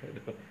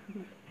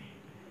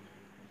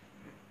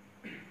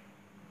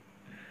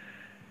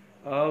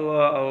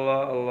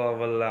 Allah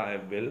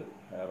walla'abil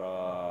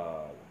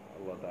haram.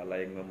 Allah Ta'ala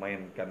yang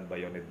memainkan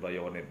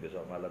bayonit-bayonit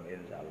besok malam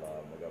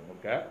insyaAllah.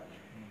 Moga-moga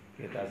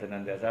kita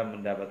senantiasa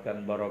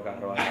mendapatkan barokah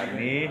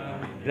rohani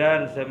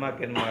dan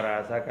semakin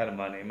merasakan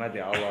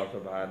menikmati Allah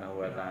Subhanahu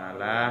wa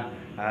Ta'ala.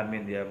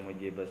 Amin ya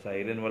mujibas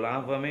sailin wal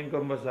afwa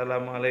minkum.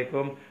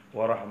 Wassalamualaikum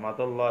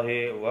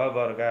warahmatullahi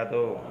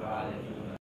wabarakatuh.